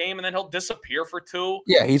great game and then he'll disappear for two.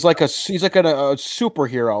 Yeah, he's like a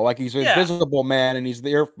superhero. He's an invisible man, and he's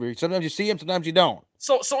there. Sometimes you see him, sometimes you don't.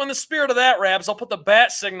 So in the spirit of that, Rabs, I'll put the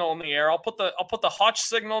bat signal in the air. I'll put the Hutch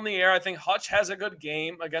signal in the air. I think Hutch has a good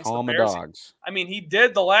game against the Bears. Dogs. I mean, he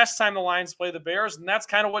did the last time the Lions played the Bears, and that's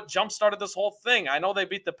kind of what jump-started this whole thing. I know they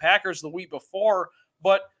beat the Packers the week before,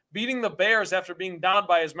 but beating the Bears after being down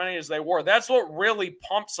by as many as they were, that's what really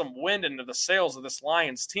pumped some wind into the sails of this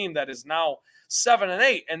Lions team that is now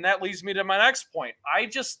 7-8. And that leads me to my next point.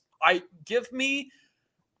 Give me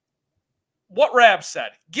what Rab said.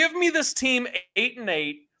 Give me this team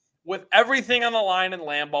 8-8 with everything on the line in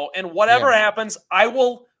Lambeau, and whatever happens, I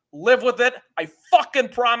will live with it. I fucking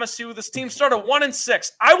promise you, this team started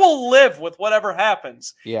 1-6. I will live with whatever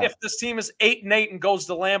happens. If this team is 8-8 and goes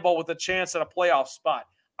to Lambeau with a chance at a playoff spot,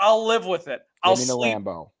 I'll live with it. I'll sleep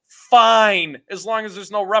fine. As long as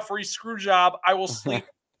there's no referee screw job, I will sleep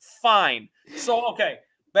fine. So, okay,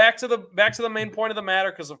 back to the main point of the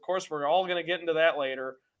matter, because of course we're all going to get into that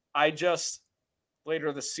later.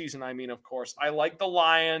 Later this season, of course. I like the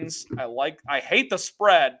Lions. I hate the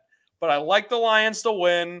spread, but I like the Lions to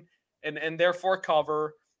win and therefore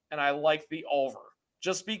cover, and I like the over.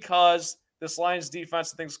 Just because this Lions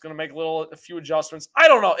defense, I think, is going to make a few adjustments. I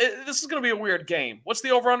don't know. This is going to be a weird game. What's the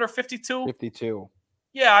over-under, 52? 52.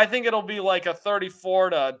 Yeah, I think it'll be like a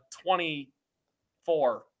 34-24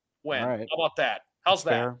 win. Right. How about that? How's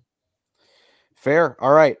that? Fair.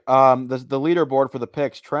 All right. The leaderboard for the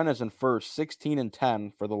picks, Trent is in first,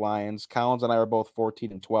 16-10 for the Lions. Collins and I are both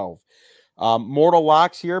 14-12. Mortal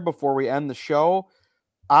locks here before we end the show.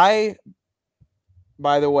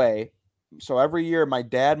 By the way, so every year my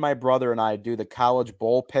dad, my brother, and I do the college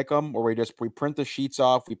bowl pick 'em, where we print the sheets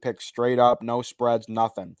off, we pick straight up, no spreads,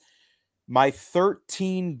 nothing. My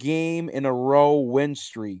 13 game in a row win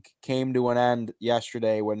streak came to an end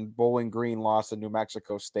yesterday when Bowling Green lost to New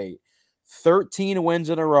Mexico State. 13 wins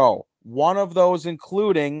in a row. One of those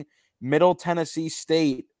including Middle Tennessee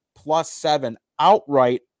State +7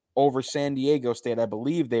 outright over San Diego State. I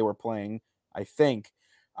believe they were playing, I think.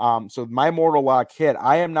 So my mortal lock hit.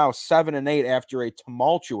 I am now 7-8 after a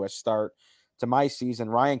tumultuous start to my season.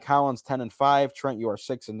 Ryan Collins 10-5. Trent, you are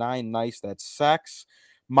 6-9. Nice. That's sex.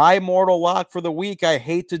 My mortal lock for the week. I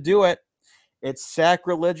hate to do it. It's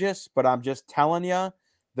sacrilegious, but I'm just telling you,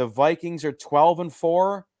 the Vikings are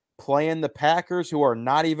 12-4, playing the Packers, who are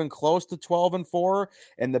not even close to 12-4,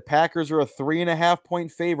 and the Packers are a 3.5-point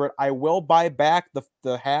favorite. I will buy back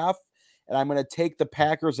the half, and I'm going to take the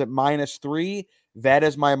Packers at -3. That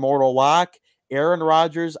is my mortal lock. Aaron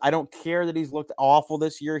Rodgers, I don't care that he's looked awful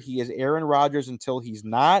this year. He is Aaron Rodgers until he's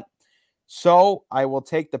not. So I will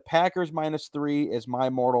take the Packers -3 as my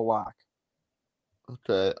mortal lock.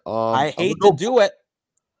 Okay. I hate to do it.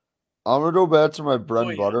 I'm gonna go back to my bread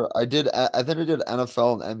and butter. I think I did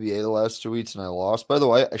NFL and NBA the last 2 weeks, and I lost. By the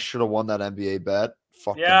way, I should have won that NBA bet.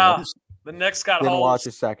 Fuck the Knicks got Didn't hosed. watch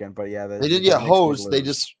a second, but yeah, they didn't get hosed. They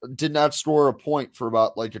just did not score a point for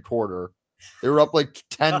about like a quarter. They were up like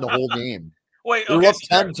 10 the whole game. Wait, they were up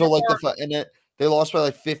 10 until like they lost by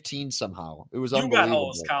like 15 somehow. It was unbelievable. You got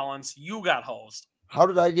hosed, Collins. You got hosed. How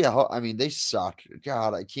did I get? I mean, they suck.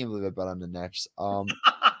 God, I can't believe I bet on the Knicks.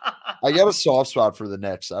 I got a soft spot for the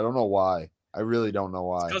Knicks. I don't know why. I really don't know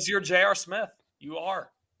why. Because you're J.R. Smith. You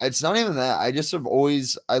are. It's not even that. I just have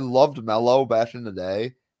always I loved Melo back in the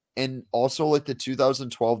day. And also like the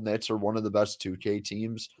 2012 Knicks are one of the best 2K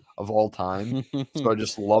teams of all time. So I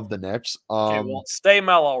just love the Knicks. Okay, well, stay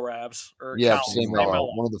mellow, Rabs. Stay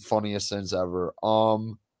mellow. One of the funniest things ever.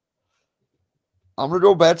 I'm gonna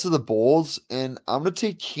go back to the Bulls, and I'm gonna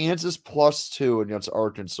take Kansas +2 against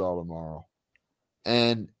Arkansas tomorrow.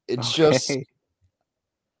 And it's just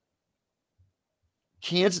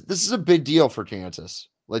Kansas. This is a big deal for Kansas.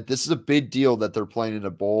 Like, this is a big deal that they're playing in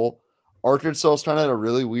a bowl. Arkansas's kind of had a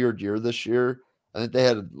really weird year this year. I think they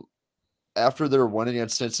had, after their win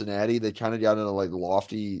against Cincinnati, they kind of got into like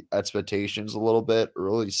lofty expectations a little bit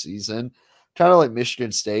early season, kind of like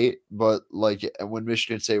Michigan State, but like when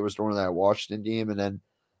Michigan State was doing that Washington game, and then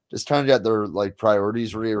just kind of got their like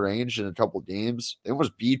priorities rearranged in a couple games. It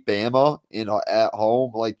was beat Bama at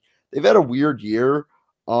home. Like, they've had a weird year.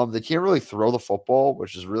 They can't really throw the football,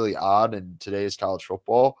 which is really odd in today's college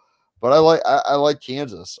football. But I like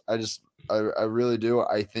Kansas. I really do.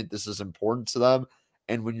 I think this is important to them.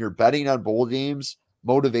 And when you're betting on bowl games,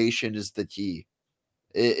 motivation is the key.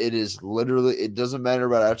 It is literally, it doesn't matter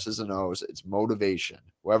about X's and O's. It's motivation.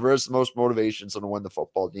 Whoever has the most motivation is going to win the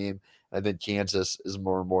football game. I think Kansas is a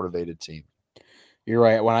more motivated team. You're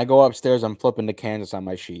right. When I go upstairs, I'm flipping to Kansas on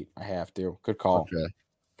my sheet. I have to. Good call. Okay.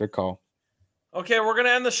 Good call. Okay, we're going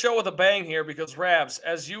to end the show with a bang here because, Rabs,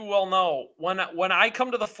 as you well know, when I come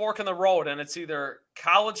to the fork in the road and it's either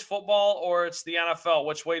college football or it's the NFL,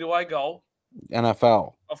 which way do I go?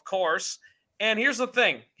 NFL. Of course. And here's the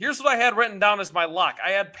thing. Here's what I had written down as my lock.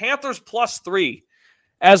 I had Panthers +3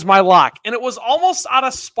 as my lock, and it was almost out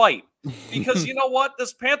of spite because you know what?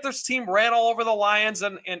 This Panthers team ran all over the Lions,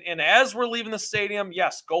 and as we're leaving the stadium,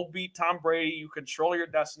 yes, go beat Tom Brady. You control your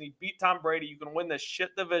destiny. Beat Tom Brady. You can win this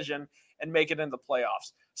shit division and make it into the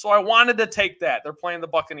playoffs. So I wanted to take that. They're playing the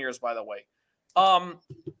Buccaneers, by the way.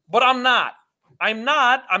 But I'm not.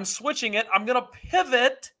 I'm switching it. I'm going to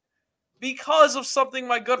pivot because of something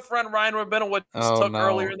my good friend Ryan Rabinowitz took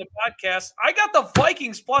earlier in the podcast. I got the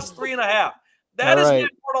Vikings +3.5. That is my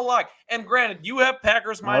mortal lock. And granted, you have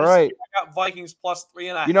Packers -3. I got Vikings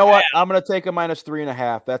 +3.5. You know what? I'm going to take a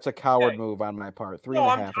 -3.5. That's a coward move on my part.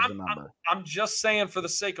 3.5 is the number. I'm just saying, for the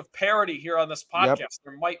sake of parity here on this podcast,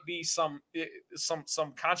 there might be some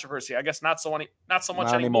controversy. I guess not so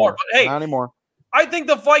much anymore. But hey, not anymore. I think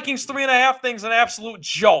the Vikings 3.5 thing's an absolute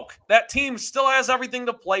joke. That team still has everything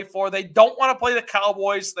to play for. They don't want to play the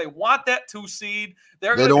Cowboys. They want that 2 seed. They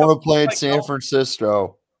don't want to play in San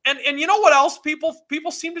Francisco. And you know what else?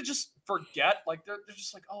 People seem to just forget. Like they're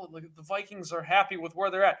just like, oh, look, the Vikings are happy with where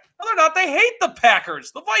they're at. No, they're not. They hate the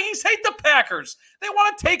Packers. The Vikings hate the Packers. They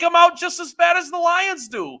want to take them out just as bad as the Lions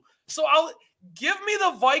do. So give me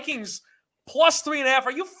the Vikings +3.5.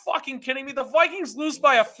 Are you fucking kidding me? The Vikings lose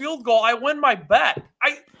by a field goal. I win my bet.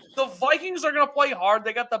 The Vikings are going to play hard.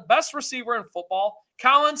 They got the best receiver in football.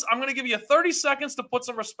 Collins, I'm going to give you 30 seconds to put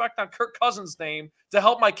some respect on Kirk Cousins' name to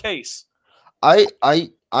help my case.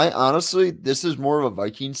 I honestly, this is more of a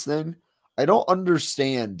Vikings thing. I don't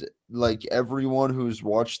understand like everyone who's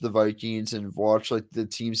watched the Vikings and watched like the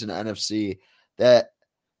teams in the NFC that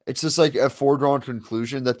it's just like a foregone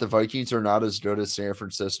conclusion that the Vikings are not as good as San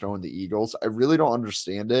Francisco and the Eagles. I really don't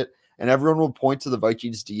understand it. And everyone will point to the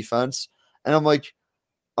Vikings defense. And I'm like,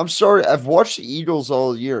 I'm sorry. I've watched the Eagles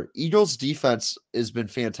all year. Eagles defense has been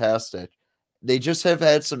fantastic. They just have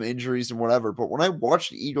had some injuries and whatever. But when I watch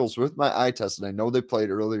the Eagles with my eye test, and I know they played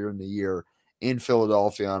earlier in the year in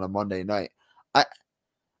Philadelphia on a Monday night, I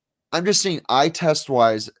I'm just saying eye test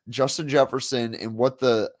wise, Justin Jefferson and what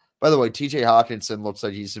the by the way, TJ Hawkinson looks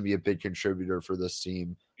like he's gonna be a big contributor for this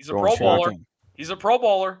team. He's a Pro Bowler. He's a Pro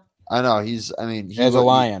Bowler. I know he as a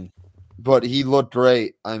Lion. But he looked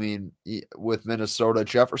great. With Minnesota,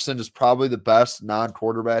 Jefferson is probably the best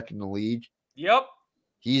non-quarterback in the league. Yep.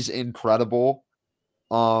 He's incredible.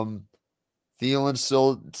 Thielen's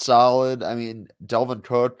still solid. I mean, Delvin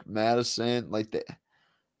Cook, Madison, like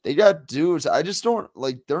they got dudes. I just don't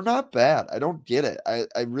like. They're not bad. I don't get it.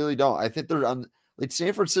 I really don't. I think they're on like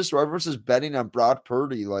San Francisco. Everyone's just betting on Brock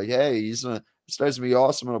Purdy. Like, hey, this guy's gonna be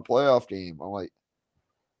awesome in a playoff game. I'm like,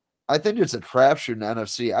 I think it's a crapshoot in the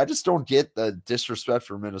NFC. I just don't get the disrespect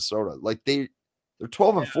for Minnesota. Like they're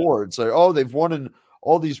 12-4. It's like, oh, they've won in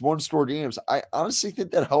all these one-score games. I honestly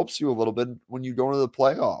think that helps you a little bit when you go into the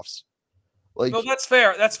playoffs. Like, no, that's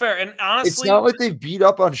fair. That's fair. And honestly, it's not like they beat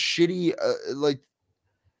up on shitty.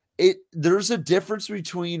 There's a difference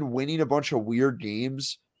between winning a bunch of weird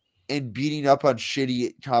games and beating up on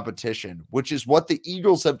shitty competition, which is what the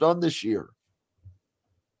Eagles have done this year.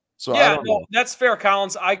 So yeah, no, that's fair,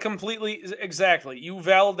 Collins. I completely exactly. You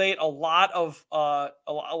validate a lot of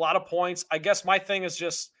points. I guess my thing is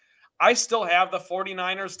just I still have the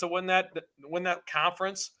 49ers to win that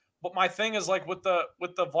conference, but my thing is like with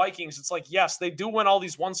the Vikings, it's like yes, they do win all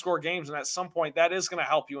these one-score games, and at some point that is going to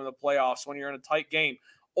help you in the playoffs when you're in a tight game.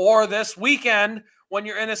 Or this weekend when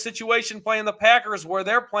you're in a situation playing the Packers where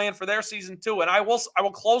they're playing for their season too. And I will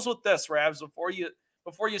close with this, Rabs, before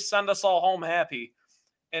you send us all home happy.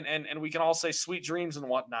 And we can all say sweet dreams and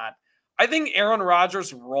whatnot. I think Aaron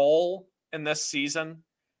Rodgers' role in this season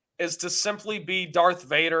is to simply be Darth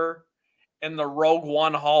Vader in the Rogue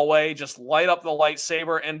One hallway, just light up the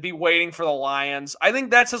lightsaber and be waiting for the Lions. I think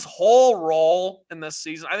that's his whole role in this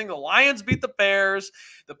season. I think the Lions beat the Bears,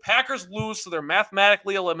 the Packers lose, so they're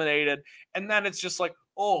mathematically eliminated. And then it's just like,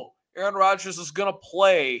 oh, Aaron Rodgers is going to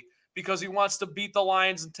play because he wants to beat the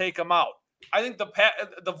Lions and take them out. I think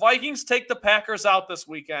the Vikings take the Packers out this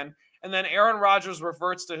weekend, and then Aaron Rodgers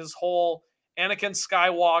reverts to his whole Anakin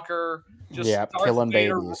Skywalker, just killing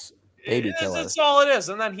babies, baby killer. That's all it is.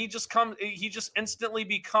 And then he just instantly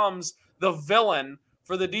becomes the villain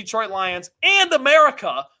for the Detroit Lions and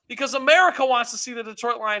America because America wants to see the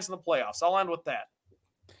Detroit Lions in the playoffs. I'll end with that.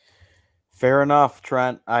 Fair enough,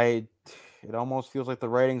 Trent. It almost feels like the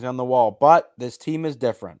writing's on the wall, but this team is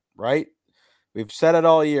different, right? We've said it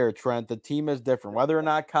all year, Trent. The team is different. Whether or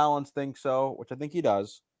not Collins thinks so, which I think he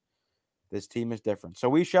does, this team is different. So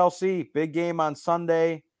we shall see. Big game on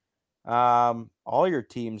Sunday. All your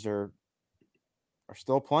teams are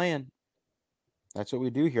still playing. That's what we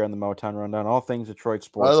do here on the Motown Rundown. All things Detroit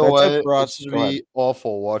sports. By the way, it for us. It's going to be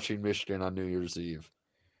awful watching Michigan on New Year's Eve.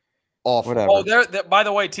 Awful. Whatever. Oh, by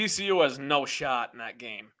the way, TCU has no shot in that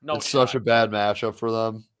game. It's such a bad matchup for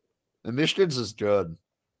them. And Michigan's is good.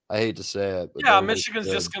 I hate to say it. But yeah,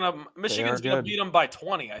 Michigan's gonna beat them by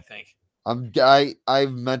 20, I think.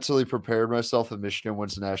 I've mentally prepared myself. If Michigan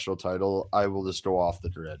wins the national title, I will just go off the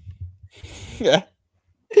grid. Yeah.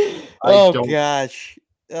 Gosh.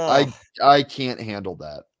 Oh. I can't handle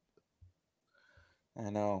that. I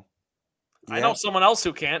know. Yeah. I know someone else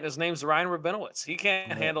who can't. His name's Ryan Rabinowitz. He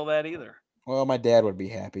can't handle that either. Well, my dad would be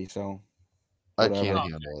happy, so whatever. I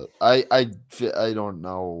can't handle it. I don't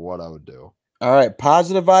know what I would do. All right,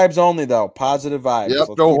 positive vibes only, though. Positive vibes. Yep,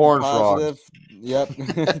 no horn frog. Yep,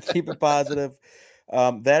 keep it positive.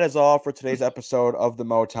 That is all for today's episode of the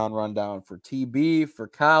Motown Rundown. For TB, for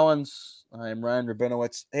Collins, I am Ryan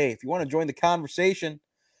Rabinowitz. Hey, if you want to join the conversation,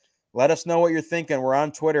 let us know what you're thinking. We're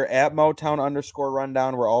on Twitter at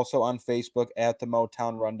Motown_Rundown. We're also on Facebook at the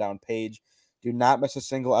Motown Rundown page. Do not miss a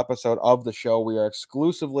single episode of the show. We are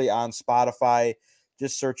exclusively on Spotify.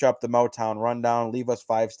 Just search up the Motown Rundown. Leave us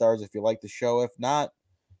 5 stars if you like the show. If not,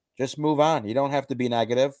 just move on. You don't have to be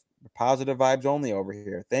negative. Positive vibes only over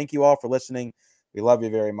here. Thank you all for listening. We love you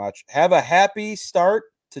very much. Have a happy start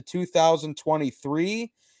to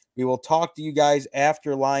 2023. We will talk to you guys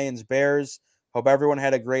after Lions Bears. Hope everyone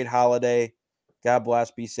had a great holiday. God bless.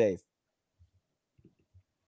 Be safe.